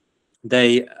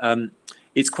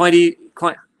 It's quite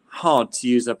hard to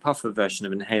use a puffer version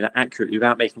of an inhaler accurately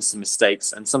without making some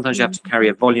mistakes, and sometimes you have to carry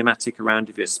a volumatic around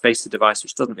if you're a spacer device,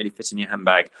 which doesn't really fit in your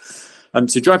handbag.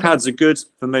 So dry powders are good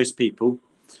for most people.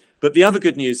 But the other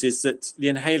good news is that the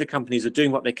inhaler companies are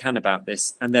doing what they can about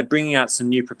this, and they're bringing out some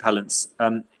new propellants.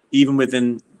 Even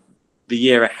within the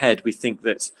year ahead, we think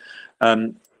that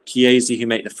Chiesi, who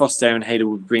make the Foster inhaler,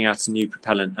 will bring out a new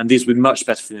propellant, and these will be much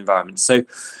better for the environment. So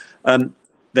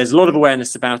there's a lot of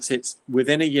awareness about it.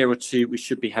 Within a year or two, we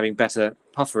should be having better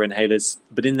puffer inhalers.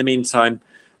 But in the meantime,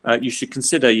 you should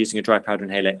consider using a dry powder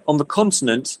inhaler. On the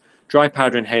continent, dry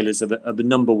powder inhalers are the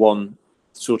 #1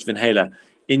 sort of inhaler.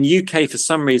 In UK, for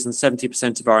some reason,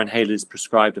 70% of our inhalers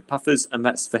prescribed are puffers, and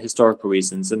that's for historical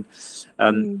reasons. And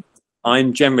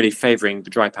I'm generally favouring the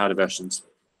dry powder versions.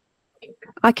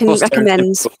 I can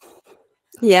recommend.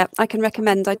 Yeah, I can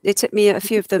recommend. It took me a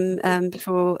few of them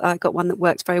before I got one that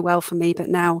worked very well for me. But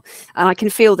now I can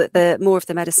feel that the more of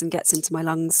the medicine gets into my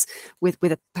lungs with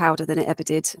a powder than it ever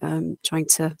did. Trying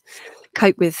to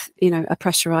cope with, a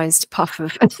pressurized puff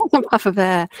of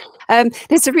air.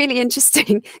 There's a really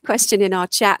interesting question in our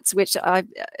chat, which I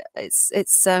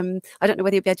don't know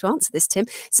whether you'll be able to answer this, Tim.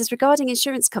 It says, regarding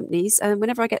insurance companies,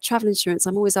 whenever I get travel insurance,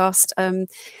 I'm always asked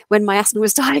when my asthma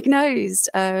was diagnosed.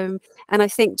 And I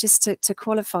think just to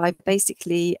qualify,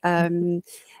 basically,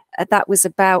 that was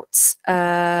about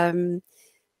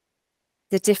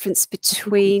the difference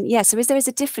between, so is there a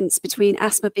difference between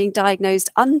asthma being diagnosed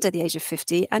under the age of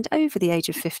 50 and over the age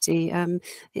of 50?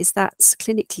 Is that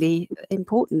clinically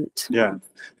important? Yeah,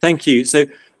 thank you. So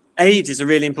age is a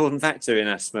really important factor in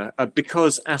asthma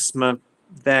because asthma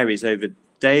varies over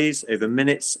days, over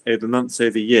minutes, over months,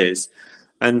 over years.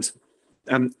 And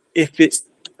if it's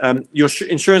your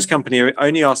insurance company are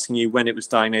only asking you when it was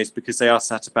diagnosed because they ask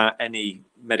that about any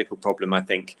medical problem, I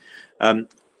think.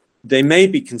 They may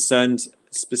be concerned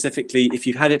specifically if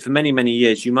you've had it for many, many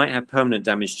years, you might have permanent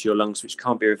damage to your lungs, which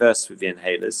can't be reversed with the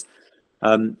inhalers.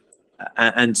 I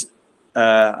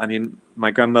mean, my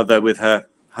grandmother with her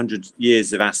 100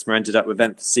 years of asthma ended up with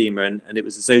emphysema, and it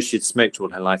was as though she'd smoked all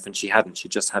her life, and she hadn't. She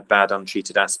just had bad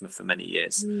untreated asthma for many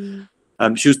years.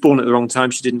 She was born at the wrong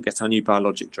time. She didn't get our new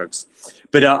biologic drugs.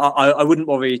 But I wouldn't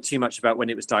worry too much about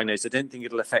when it was diagnosed. I don't think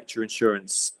it'll affect your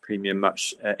insurance premium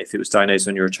much if it was diagnosed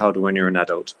when you're a child or when you're an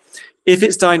adult. If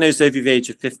it's diagnosed over the age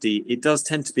of 50, it does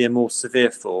tend to be a more severe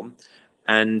form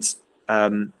and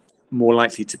more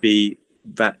likely to be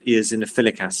that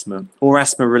eosinophilic asthma or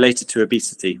asthma related to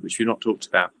obesity, which we've not talked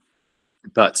about.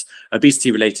 But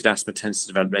obesity-related asthma tends to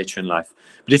develop later in life.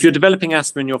 But if you're developing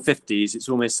asthma in your 50s, it's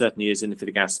almost certainly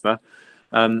eosinophilic asthma.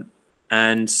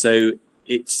 And so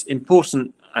it's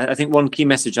important. I think one key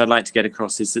message I'd like to get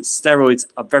across is that steroids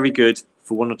are very good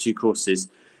for 1 or 2 courses.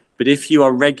 But if you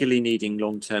are regularly needing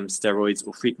long-term steroids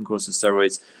or frequent courses of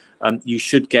steroids, you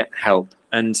should get help.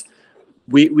 And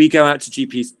we go out to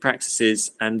GP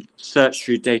practices and search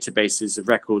through databases of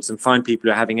records and find people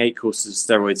who are having 8 courses of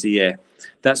steroids a year.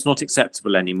 That's not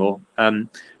acceptable anymore. The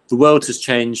world has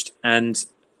changed, and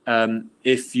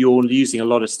if you're using a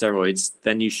lot of steroids,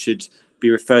 then you should be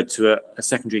referred to a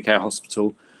secondary care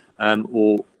hospital,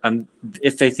 or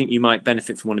if they think you might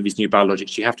benefit from one of these new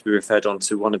biologics, you have to be referred on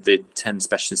to one of the 10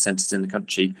 specialist centres in the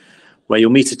country, where you'll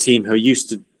meet a team who are used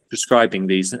to prescribing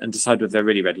these and decide whether they're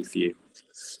really ready for you.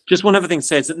 Just one other thing to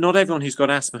say is that not everyone who's got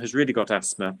asthma has really got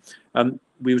asthma.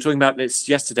 We were talking about this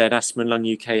yesterday at Asthma and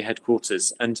Lung UK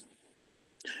headquarters, and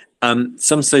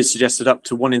some studies suggested up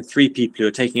to 1 in 3 people who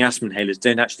are taking asthma inhalers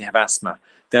don't actually have asthma.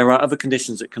 There are other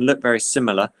conditions that can look very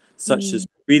similar, such as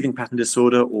breathing pattern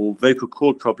disorder or vocal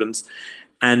cord problems,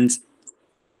 and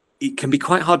it can be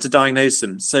quite hard to diagnose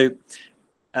them. So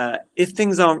if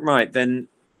things aren't right, then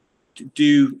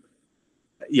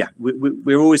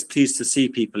we're always pleased to see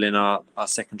people in our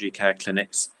secondary care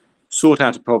clinics, sort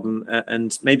out a problem,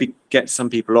 and maybe get some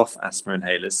people off asthma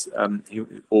inhalers.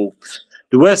 Or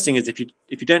the worst thing is if you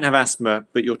don't have asthma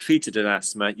but you're treated at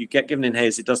asthma, you get given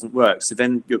inhalers, it doesn't work, so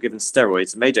then you're given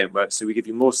steroids and they don't work, so we give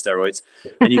you more steroids,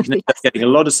 and you can end up getting a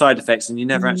lot of side effects, and you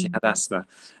never actually had asthma.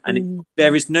 And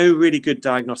there is no really good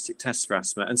diagnostic test for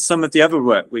asthma. And some of the other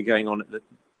work we're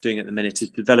doing at the minute is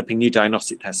developing new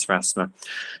diagnostic tests for asthma.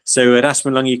 So at Asthma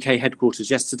and Lung UK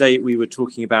headquarters yesterday, we were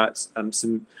talking about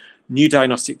some new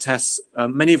diagnostic tests,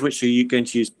 many of which are going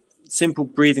to use simple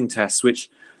breathing tests, which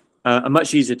are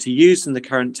much easier to use than the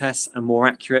current tests and more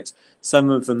accurate. Some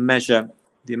of them measure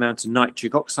the amount of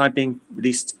nitric oxide being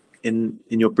released in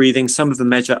your breathing. Some of them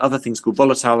measure other things called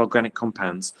volatile organic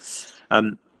compounds.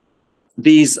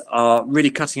 These are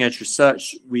really cutting edge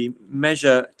research. We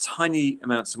measure tiny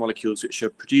amounts of molecules which are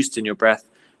produced in your breath,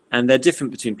 and they're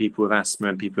different between people with asthma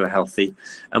and people who are healthy.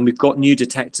 And we've got new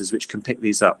detectors which can pick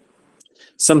these up.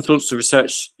 Some sorts of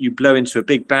research, you blow into a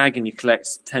big bag and you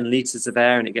collect 10 litres of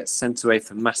air and it gets sent away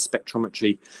for mass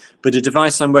spectrometry. But a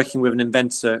device I'm working with, an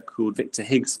inventor called Victor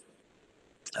Higgs,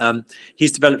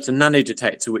 he's developed a nano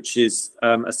detector, which is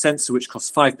a sensor which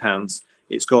costs £5.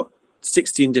 It's got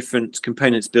 16 different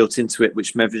components built into it,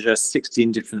 which measure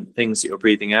 16 different things that you're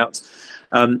breathing out.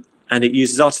 And it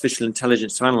uses artificial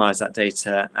intelligence to analyze that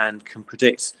data and can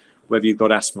predict whether you've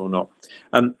got asthma or not.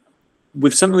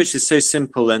 With something which is so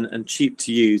simple and cheap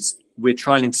to use, we're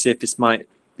trying to see if this might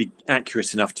be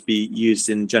accurate enough to be used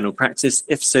in general practice.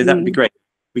 If so, that would be great.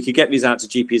 We could get these out to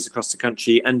GPs across the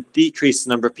country and decrease the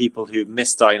number of people who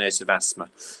misdiagnosed with asthma.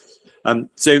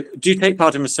 So do take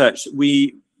part in research.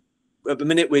 At the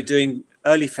minute, we're doing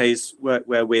early phase work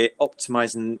where we're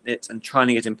optimizing it and trying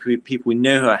to get improved people we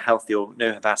know who are healthy or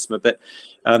know have asthma. But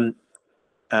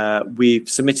we're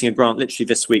submitting a grant literally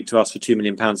this week to ask for £2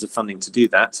 million of funding to do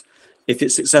that. If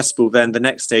it's successful, then the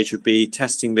next stage would be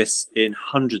testing this in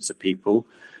hundreds of people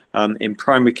in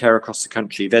primary care across the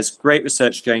country. There's great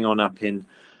research going on up in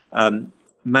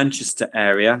Manchester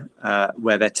area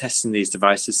where they're testing these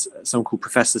devices. Someone called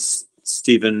Professor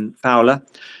Stephen Fowler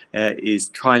is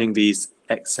trialing these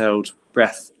exhaled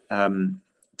breath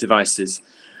devices.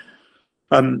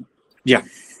 Yeah.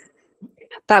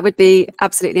 That would be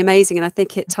absolutely amazing, and I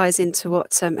think it ties into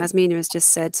what Mina has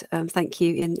just said. Thank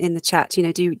you in the chat. You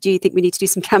know, do you think we need to do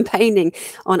some campaigning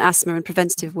on asthma and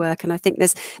preventative work? And I think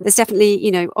there's definitely,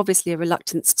 you know, obviously a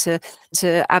reluctance to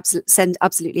send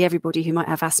absolutely everybody who might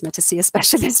have asthma to see a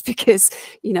specialist because,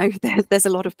 you know, there's a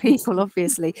lot of people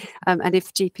obviously, and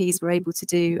if GPs were able to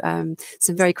do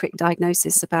some very quick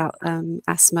diagnosis about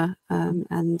asthma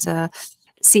and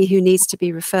see who needs to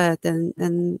be referred,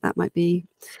 then that might be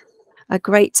a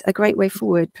great way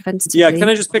forward preventatively. Yeah, can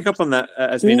I just pick up on that,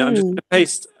 Asmina? I'm just going to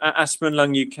paste Asthma and Lung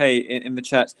UK in the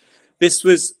chat. This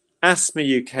was Asthma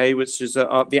UK, which is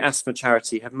the asthma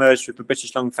charity, have merged with the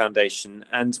British Lung Foundation,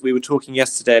 and we were talking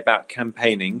yesterday about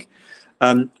campaigning.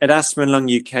 At Asthma and Lung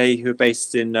UK, who are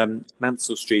based in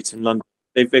Mansell Street in London,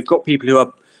 they've got people who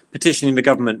are petitioning the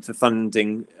government for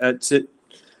funding to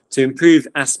improve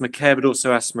asthma care, but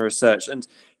also asthma research. And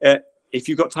if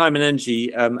you've got time and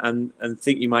energy and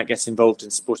think you might get involved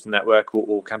in supporting that work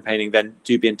or campaigning, then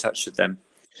do be in touch with them.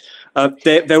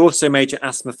 They're also major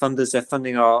asthma funders. They're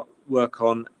funding our work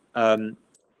on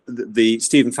the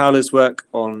Stephen Fowler's work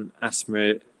on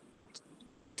asthma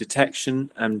detection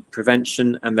and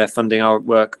prevention, and they're funding our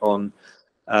work on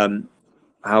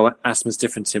how asthma is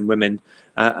different in women,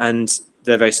 and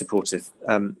they're very supportive.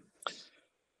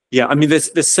 Yeah, I mean,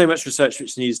 there's so much research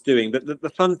which needs doing, but the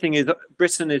fun thing is that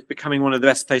Britain is becoming one of the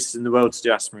best places in the world to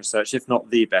do asthma research, if not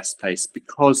the best place,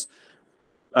 because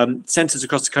centres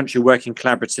across the country are working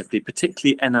collaboratively,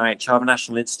 particularly NIH, our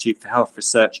National Institute for Health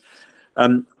Research,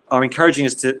 are encouraging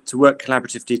us to work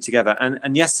collaboratively together.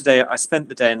 And yesterday, I spent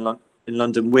the day in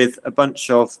London with a bunch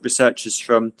of researchers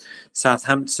from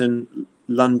Southampton,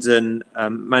 London,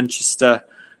 Manchester,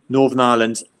 Northern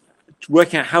Ireland,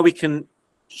 working out how we can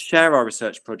share our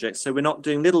research projects, so we're not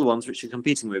doing little ones which are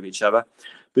competing with each other,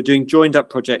 but doing joined up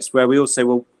projects where we all say,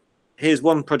 well, here's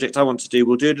one project I want to do,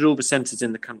 we'll do it at all the centres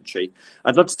in the country.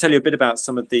 I'd love to tell you a bit about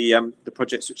some of the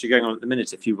projects which are going on at the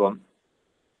minute if you want.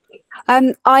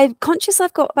 I'm conscious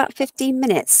I've got about 15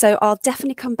 minutes, so I'll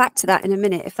definitely come back to that in a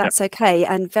minute if that's okay,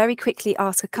 and very quickly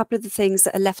ask a couple of the things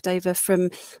that are left over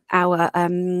from our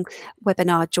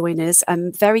webinar joiners.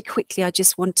 Very quickly, I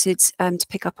just wanted to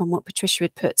pick up on what Patricia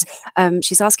had put.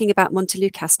 She's asking about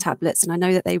Montelukast tablets, and I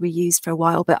know that they were used for a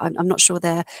while, but I'm not sure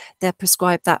they're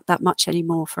prescribed that much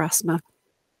anymore for asthma.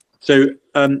 So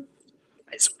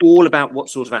it's all about what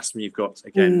sort of asthma you've got.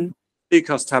 Again,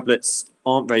 Montelukast tablets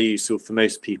aren't very useful for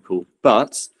most people,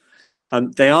 but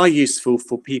they are useful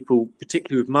for people,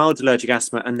 particularly with mild allergic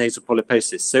asthma and nasal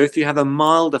polyposis. So if you have a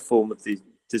milder form of the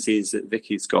disease that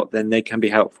Vicky's got, then they can be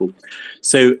helpful.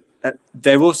 So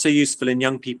they're also useful in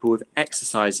young people with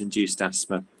exercise-induced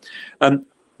asthma.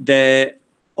 They're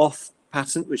off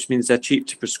patent, which means they're cheap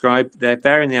to prescribe. They're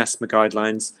there in the asthma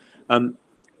guidelines.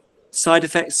 Side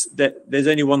effects, there's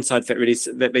only one side effect really,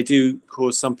 so that they do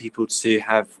cause some people to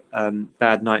have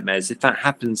bad nightmares. If that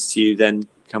happens to you, then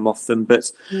come off them.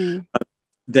 But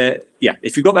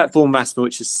if you've got that form of asthma,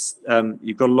 which is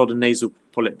you've got a lot of nasal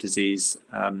polyp disease,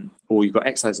 or you've got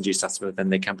exercise-induced asthma, then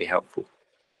they can be helpful.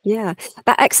 Yeah,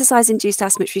 that exercise-induced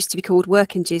asthma, which used to be called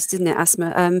work-induced, isn't it,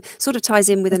 asthma, sort of ties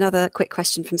in with another quick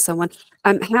question from someone.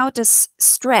 How does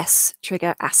stress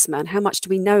trigger asthma, and how much do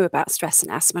we know about stress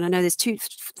and asthma? And I know there's two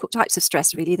types of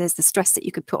stress, really. There's the stress that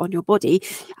you could put on your body,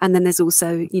 and then there's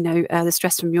also, you know, the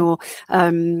stress from your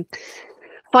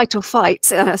fight or flight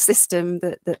system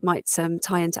that might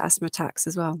tie into asthma attacks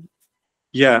as well.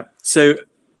 Yeah, so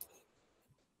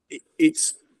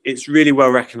it's really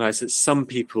well recognized that some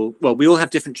people, well, we all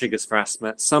have different triggers for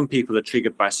asthma. Some people are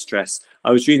triggered by stress. I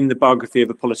was reading the biography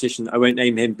of a politician, I won't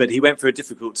name him, but he went through a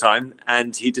difficult time,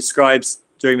 and he describes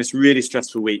during this really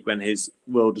stressful week when his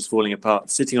world was falling apart,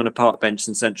 sitting on a park bench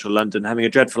in central London, having a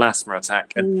dreadful asthma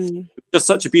attack. And just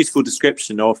such a beautiful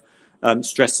description of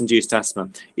stress-induced asthma.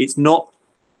 It's not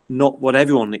what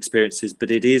everyone experiences,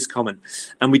 but it is common,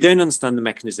 and we don't understand the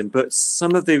mechanism. But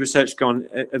some of the research gone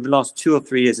over the last 2 or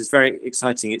 3 years is very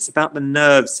exciting. It's about the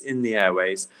nerves in the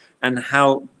airways and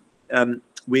how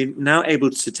we're now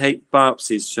able to take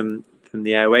biopsies from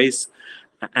the airways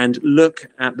and look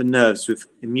at the nerves with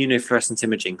immunofluorescent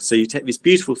imaging. So you take these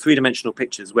beautiful 3-dimensional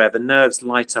pictures where the nerves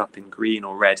light up in green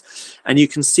or red, and you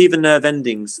can see the nerve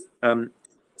endings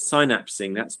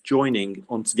synapsing, that's joining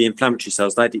onto the inflammatory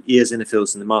cells like the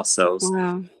eosinophils and the mast cells.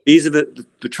 Wow. These are the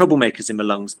troublemakers in the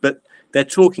lungs, but they're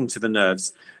talking to the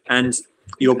nerves. And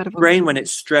your brain, when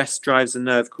it's stressed, drives a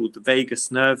nerve called the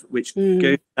vagus nerve, which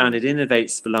goes down, it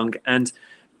innervates the lung. And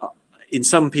in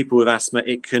some people with asthma,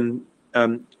 it can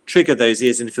trigger those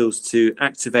eosinophils to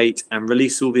activate and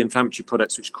release all the inflammatory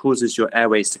products, which causes your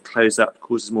airways to close up,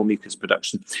 causes more mucus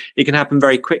production. It can happen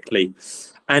very quickly.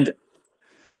 And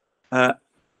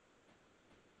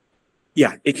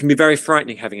yeah, it can be very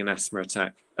frightening having an asthma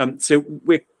attack. So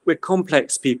we're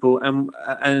complex people,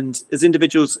 and as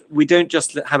individuals, we don't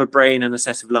just have a brain and a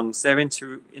set of lungs. They're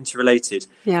interrelated.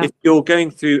 Yeah. If you're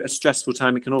going through a stressful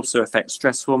time, it can also affect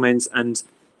stress hormones, and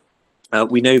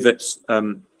we know that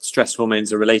stress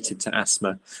hormones are related to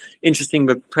asthma. Interesting,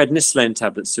 the prednisolone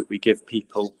tablets that we give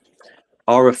people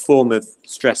are a form of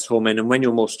stress hormone, and when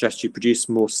you're more stressed, you produce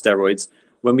more steroids.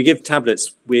 When we give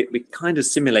tablets, we're kind of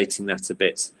simulating that a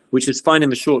bit, which is fine in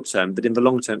the short term, but in the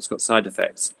long term, it's got side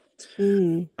effects.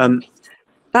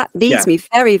 That leads me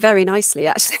very, very nicely,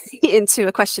 actually, into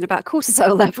a question about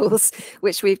cortisol levels,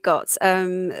 which we've got.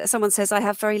 Someone says, I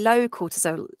have very low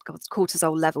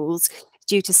cortisol levels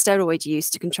due to steroid use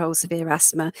to control severe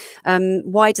asthma.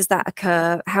 Why does that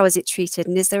occur? How is it treated?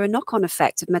 And is there a knock-on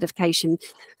effect of medication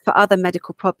for other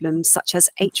medical problems, such as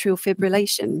atrial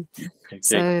fibrillation? Okay.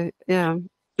 So, yeah.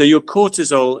 So your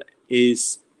cortisol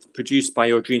is produced by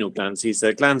your adrenal glands. These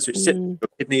are glands which sit in your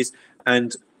kidneys,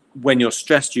 and when you're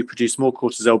stressed, you produce more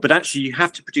cortisol, but actually you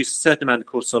have to produce a certain amount of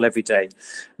cortisol every day.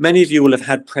 Many of you will have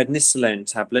had prednisolone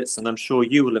tablets, and I'm sure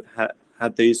you will have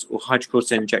had these, or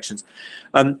hydrocortisone injections.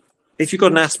 If you've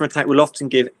got an asthma attack, we'll often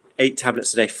give 8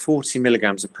 tablets a day, 40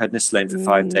 milligrams of prednisolone for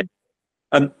 5 days.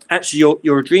 Actually,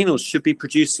 your adrenals should be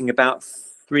producing about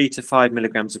 3 to 5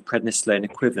 milligrams of prednisolone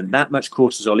equivalent, that much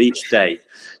cortisol each day.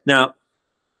 Now,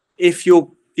 if you're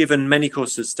given many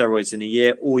courses of steroids in a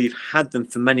year, or you've had them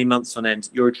for many months on end,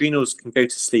 your adrenals can go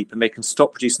to sleep and they can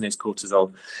stop producing this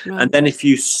cortisol. Right. And then if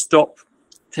you stop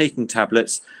taking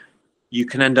tablets, you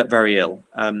can end up very ill.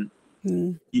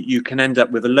 You can end up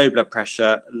with a low blood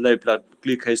pressure, low blood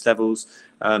glucose levels.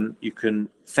 You can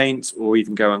faint or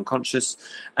even go unconscious.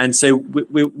 And so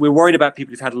we're worried about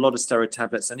people who've had a lot of steroid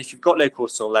tablets. And if you've got low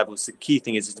cortisol levels, the key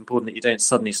thing is it's important that you don't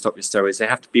suddenly stop your steroids. They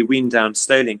have to be weaned down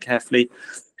slowly and carefully.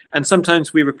 And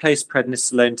sometimes we replace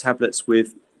prednisolone tablets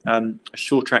with a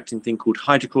short-acting thing called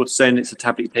hydrocortisone. It's a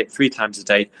tablet you take 3 times a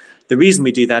day. The reason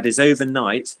we do that is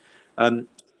overnight,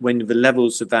 when the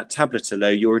levels of that tablet are low,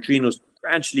 your adrenals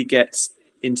gradually get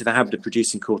into the habit of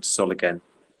producing cortisol again.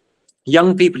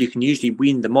 Young people, you can usually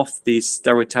wean them off these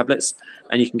steroid tablets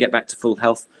and you can get back to full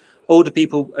health. Older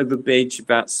people over the age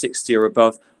about 60 or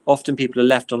above, often people are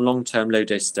left on long-term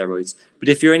low-dose steroids. But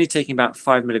if you're only taking about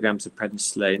 5 milligrams of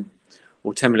prednisolone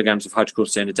or 10 milligrams of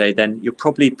hydrocortisone a day, then you're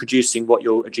probably producing what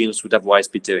your adrenals would otherwise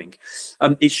be doing.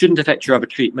 It shouldn't affect your other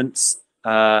treatments,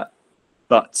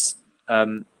 but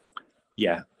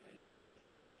yeah,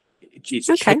 it's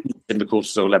changing the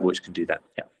cortisol level which can do that.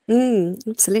 Yeah.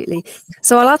 Absolutely.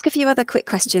 So I'll ask a few other quick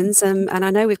questions, and I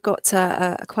know we've got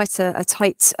quite a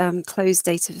tight close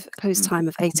time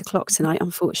of 8 o'clock tonight,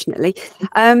 unfortunately.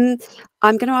 I'm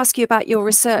going to ask you about your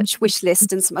research wish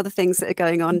list and some other things that are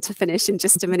going on to finish in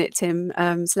just a minute, Tim,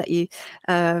 to let you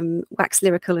wax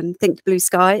lyrical and think blue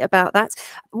sky about that.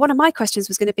 One of my questions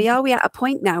was going to be, are we at a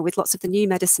point now with lots of the new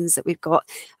medicines that we've got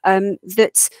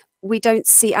that we don't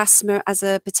see asthma as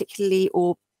a particularly,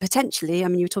 or potentially, I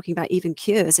mean, you were talking about even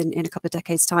cures in a couple of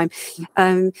decades' time.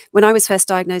 When I was first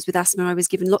diagnosed with asthma, I was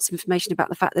given lots of information about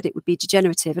the fact that it would be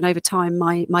degenerative, and over time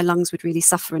my lungs would really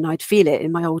suffer and I'd feel it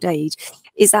in my old age.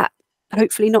 Is that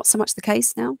hopefully not so much the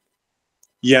case now?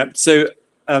 Yeah, so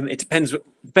it depends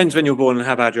when you're born and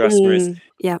how bad your asthma is.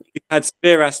 Yeah. You've had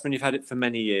severe asthma and you've had it for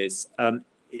many years.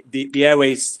 The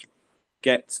airways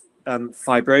get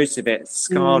fibrosed, a bit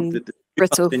scarred, the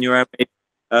brittle in your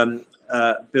airway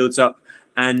builds up,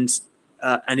 and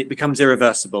it becomes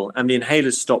irreversible, and the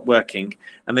inhalers stop working,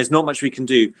 and there's not much we can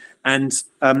do. And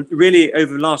really,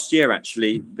 over the last year,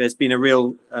 actually, there's been a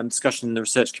real discussion in the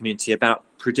research community about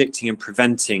predicting and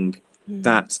preventing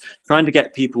that, trying to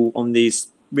get people on these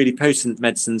really potent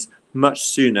medicines much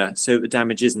sooner so the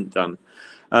damage isn't done.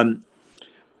 And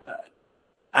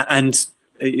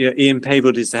Ian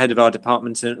Paywood is the head of our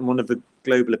department and one of the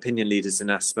global opinion leaders in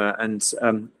asthma, and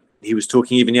he was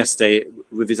talking even yesterday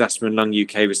with his Asthma and Lung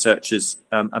UK researchers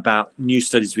about new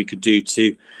studies we could do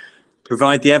to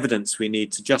provide the evidence we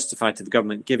need to justify to the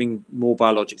government giving more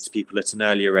biologics to people at an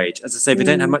earlier age. As I say, they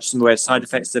don't have much in the way of side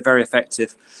effects. They're very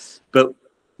effective, but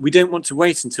we don't want to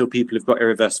wait until people have got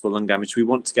irreversible lung damage. We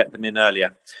want to get them in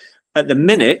earlier. At the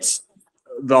minute,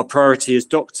 our priority as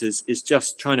doctors is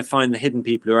just trying to find the hidden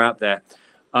people who are out there.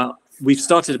 We've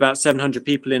started about 700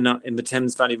 people in the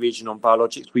Thames Valley region on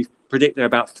biologics. We predict there are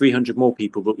about 300 more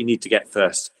people, but we need to get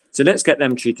first. So let's get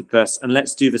them treated first, and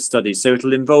let's do the studies. So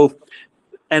it'll involve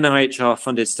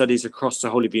NIHR-funded studies across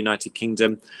the whole of the United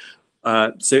Kingdom.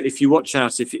 So if you watch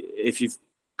out, if you've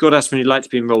got asthma and you'd like to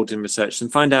be enrolled in research, then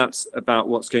find out about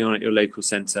what's going on at your local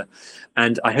centre.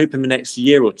 And I hope in the next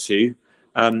year or two,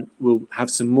 we'll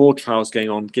have some more trials going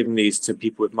on, giving these to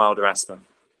people with milder asthma.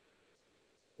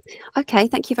 Okay,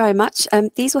 thank you very much.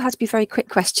 These will have to be very quick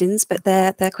questions, but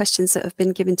they're questions that have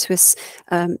been given to us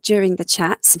during the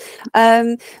chat.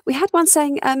 We had one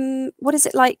saying, what is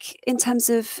it like in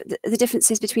terms of the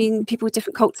differences between people with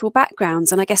different cultural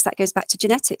backgrounds? And I guess that goes back to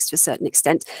genetics to a certain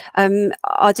extent.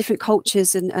 Are different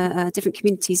cultures and different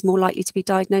communities more likely to be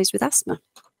diagnosed with asthma?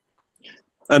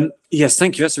 Yes,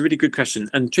 thank you. That's a really good question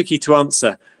and tricky to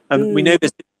answer. We know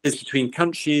there's differences between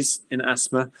countries in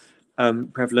asthma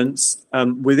prevalence.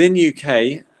 Within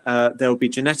UK, there will be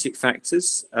genetic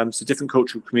factors. So different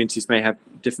cultural communities may have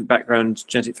different background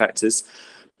genetic factors.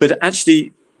 But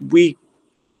actually, we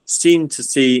seem to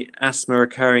see asthma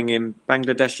occurring in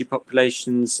Bangladeshi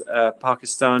populations,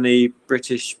 Pakistani,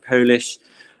 British, Polish,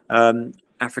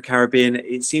 Afro-Caribbean.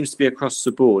 It seems to be across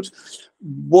the board.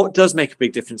 What does make a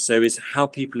big difference, though, is how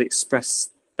people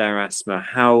express their asthma,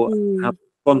 how they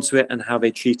respond to it and how they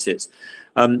treat it.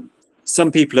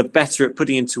 Some people are better at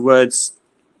putting into words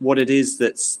what it is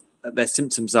that their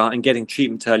symptoms are and getting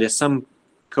treatment earlier. Some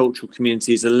cultural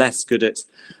communities are less good at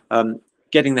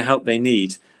getting the help they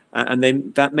need.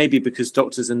 And that may be because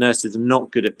doctors and nurses are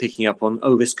not good at picking up on,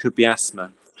 oh, this could be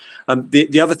asthma.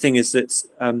 The other thing is that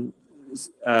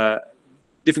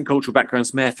different cultural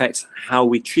backgrounds may affect how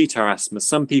we treat our asthma.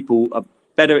 Some people are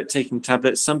better at taking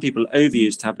tablets. Some people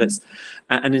overuse tablets.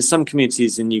 And in some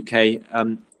communities in UK,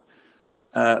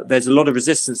 there's a lot of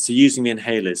resistance to using the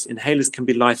inhalers. Inhalers can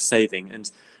be life-saving,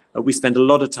 and we spend a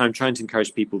lot of time trying to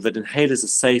encourage people that inhalers are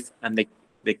safe and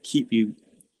they keep you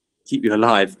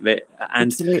alive.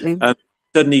 Absolutely.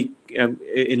 Certainly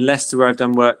in Leicester, where I've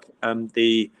done work,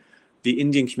 the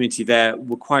Indian community there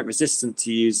were quite resistant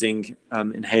to using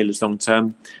inhalers long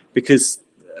term because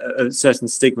a certain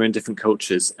stigma in different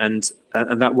cultures, and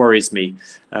that worries me.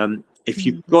 If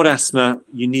you've got asthma,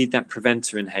 you need that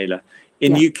preventer inhaler.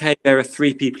 In UK, there are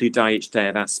 3 people who die each day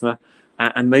of asthma,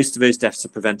 and most of those deaths are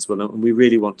preventable, and we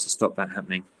really want to stop that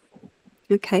happening.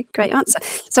 Okay, great answer.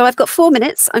 So I've got 4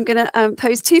 minutes. I'm going to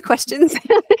pose 2 questions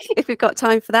if we've got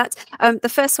time for that. The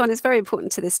first one is very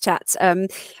important to this chat.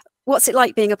 What's it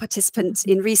like being a participant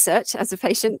in research as a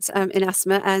patient in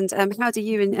asthma, and how do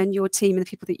you and your team and the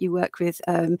people that you work with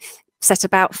set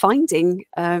about finding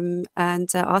and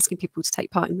asking people to take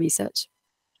part in research?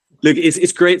 Look,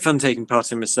 it's great fun taking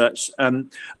part in research.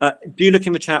 Do look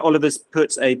in the chat. Oliver's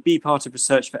put a Be Part of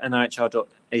Research for NIHR.ac.uk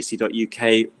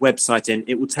website in.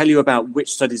 It will tell you about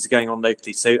which studies are going on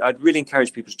locally. So I'd really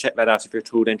encourage people to check that out if you're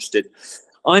at all interested.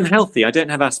 I'm healthy. I don't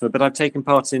have asthma, but I've taken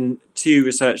part in 2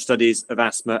 research studies of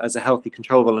asthma as a healthy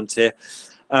control volunteer.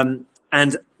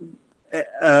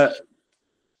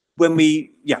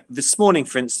 This morning,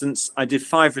 for instance, I did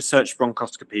 5 research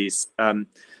bronchoscopies.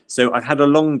 So I had a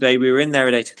long day. We were in there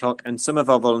at 8 o'clock, and some of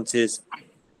our volunteers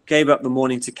gave up the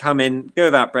morning to come in, go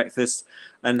without breakfast,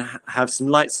 and have some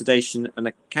light sedation and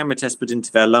a camera test put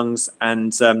into their lungs.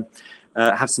 And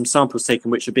have some samples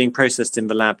taken which are being processed in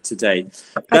the lab today.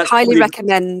 I highly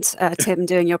recommend Tim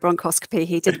doing your bronchoscopy.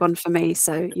 He did one for me,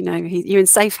 so you know you're in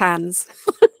safe hands.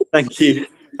 Thank you.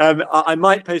 I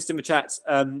might post in the chat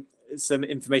some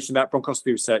information about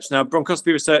bronchoscopy research. Now,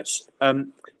 bronchoscopy research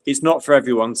is not for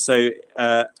everyone, so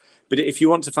but if you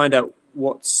want to find out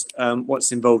what's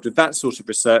involved with that sort of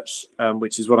research,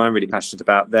 which is what I'm really passionate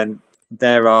about, then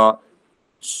there's a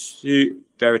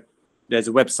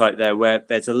website there where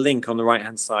there's a link on the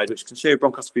right-hand side which can show you a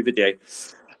bronchoscopy video.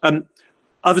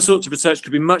 Other sorts of research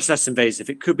could be much less invasive.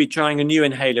 It could be trying a new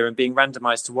inhaler and being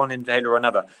randomized to one inhaler or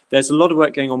another. There's a lot of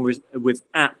work going on with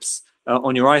apps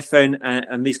on your iPhone,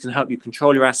 and these can help you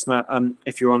control your asthma.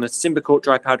 If you're on a Symbicort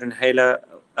dry powder inhaler,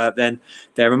 then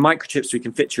there are microchips we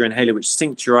can fit to your inhaler which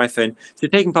sync to your iPhone. So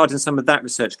taking part in some of that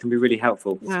research can be really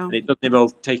helpful. Wow. And it doesn't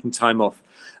involve taking time off.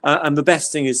 And the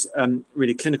best thing is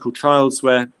really clinical trials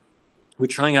where we're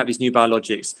trying out these new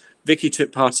biologics. Vicky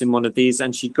took part in one of these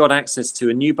and she got access to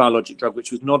a new biologic drug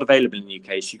which was not available in the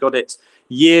UK. She got it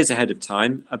years ahead of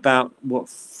time, about,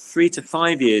 3 to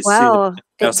 5 years. Well,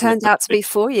 it turned out to be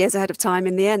 4 years ahead of time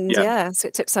in the end, yeah. So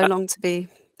it took so long to be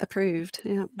approved,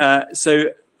 yeah.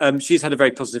 She's had a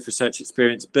very positive research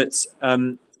experience, but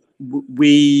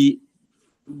we're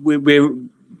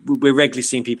regularly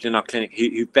seeing people in our clinic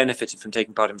who benefited from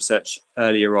taking part in research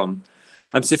earlier on.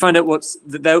 So find out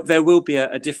there will be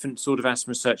a different sort of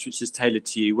asthma research which is tailored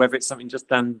to you, whether it's something just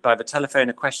done by the telephone,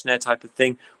 a questionnaire type of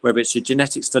thing, whether it's a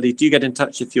genetic study. Do get in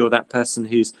touch if you're that person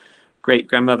whose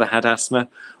great-grandmother had asthma,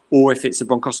 or if it's a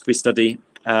bronchoscopy study.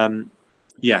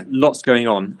 Yeah, lots going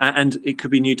on. And it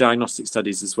could be new diagnostic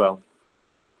studies as well.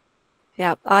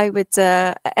 Yeah, I would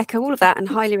echo all of that and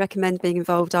highly recommend being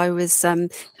involved. I was,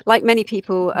 like many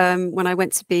people, when I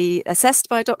went to be assessed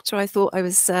by a doctor, I thought there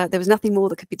was nothing more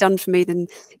that could be done for me than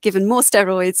given more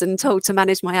steroids and told to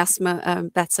manage my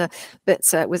asthma better. But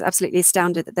was absolutely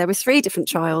astounded that there were 3 different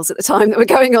trials at the time that were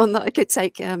going on that I could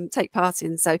take part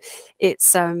in. So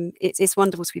it's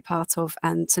wonderful to be part of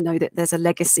and to know that there's a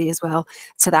legacy as well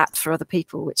to that for other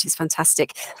people, which is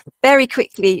fantastic. Very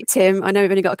quickly, Tim, I know we've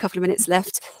only got a couple of minutes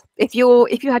left. If you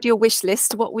had your wish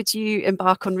list, what would you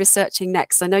embark on researching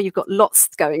next? I know you've got lots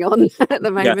going on at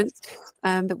the moment,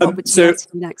 but what would you like to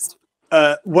do next?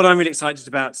 What I'm really excited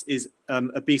about is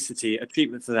obesity, a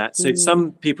treatment for that. So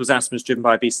some people's asthma is driven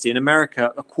by obesity. In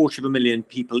America, 250,000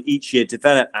 people each year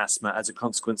develop asthma as a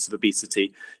consequence of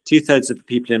obesity. 2/3 of the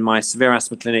people in my severe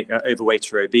asthma clinic are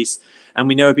overweight or obese, and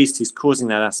we know obesity is causing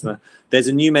that asthma. There's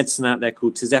a new medicine out there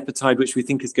called tirzepatide, which we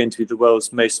think is going to be the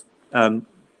world's most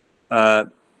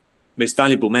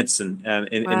valuable medicine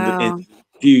in the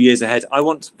few years ahead. I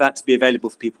want that to be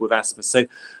available for people with asthma. So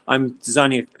I'm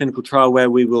designing a clinical trial where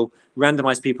we will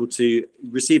randomize people to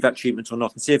receive that treatment or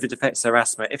not and see if it affects their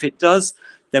asthma. If it does,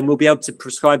 then we'll be able to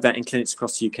prescribe that in clinics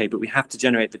across the UK, but we have to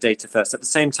generate the data first. At the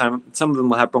same time, some of them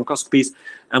will have bronchoscopies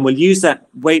and we'll use that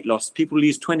weight loss. People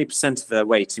lose 20% of their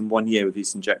weight in 1 year with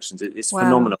these injections. It's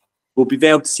phenomenal. We'll be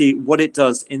able to see what it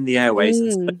does in the airways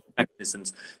and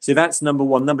mechanisms. So that's number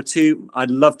 1. Number 2, I'd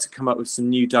love to come up with some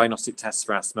new diagnostic tests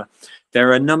for asthma. There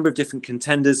are a number of different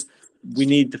contenders. We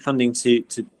need the funding to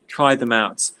try them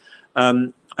out.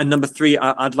 And number 3,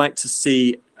 I'd like to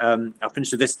see, I'll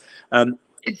finish with this,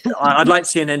 I'd like to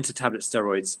see an end to tablet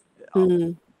steroids.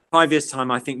 5 years'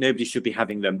 time, I think nobody should be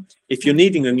having them. If you're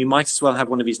needing them, you might as well have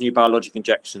one of these new biologic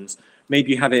injections.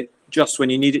 Maybe you have it just when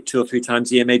you need it 2 or 3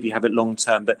 times a year. Maybe you have it long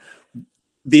term. But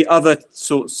the other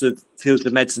sorts of fields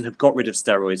of medicine have got rid of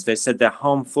steroids. They said they're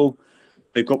harmful.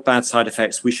 They've got bad side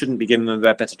effects. We shouldn't be giving them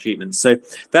better treatments. So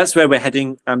that's where we're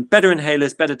heading. Better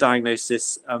inhalers, better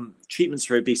diagnosis, treatments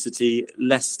for obesity,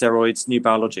 less steroids, new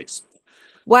biologics.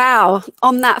 Wow,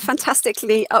 on that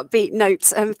fantastically upbeat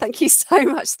note, thank you so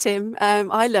much, Tim.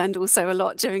 I learned also a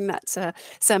lot during that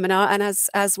seminar, and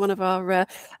as one of our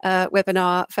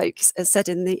webinar folks said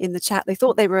in the chat, they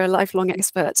thought they were a lifelong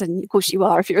expert, and of course you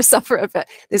are if you're a sufferer, but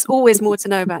there's always more to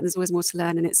know about and there's always more to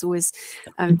learn, and it's always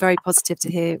very positive to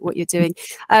hear what you're doing.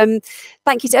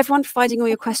 Thank you to everyone for providing all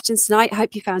your questions tonight. I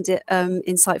hope you found it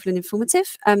insightful and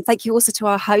informative. Thank you also to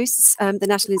our hosts, the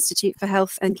National Institute for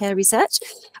Health and Care Research.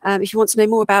 If you want to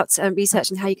know more about research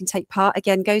and how you can take part,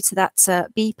 again, go to that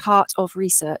Be Part of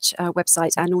Research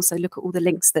website and also look at all the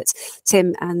links that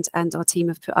Tim and our team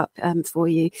have put up for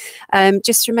you.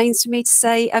 Just remains for me to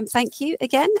say thank you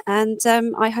again, and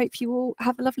I hope you all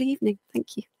have a lovely evening.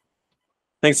 Thank you.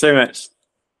 Thanks so much.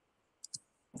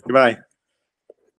 Goodbye.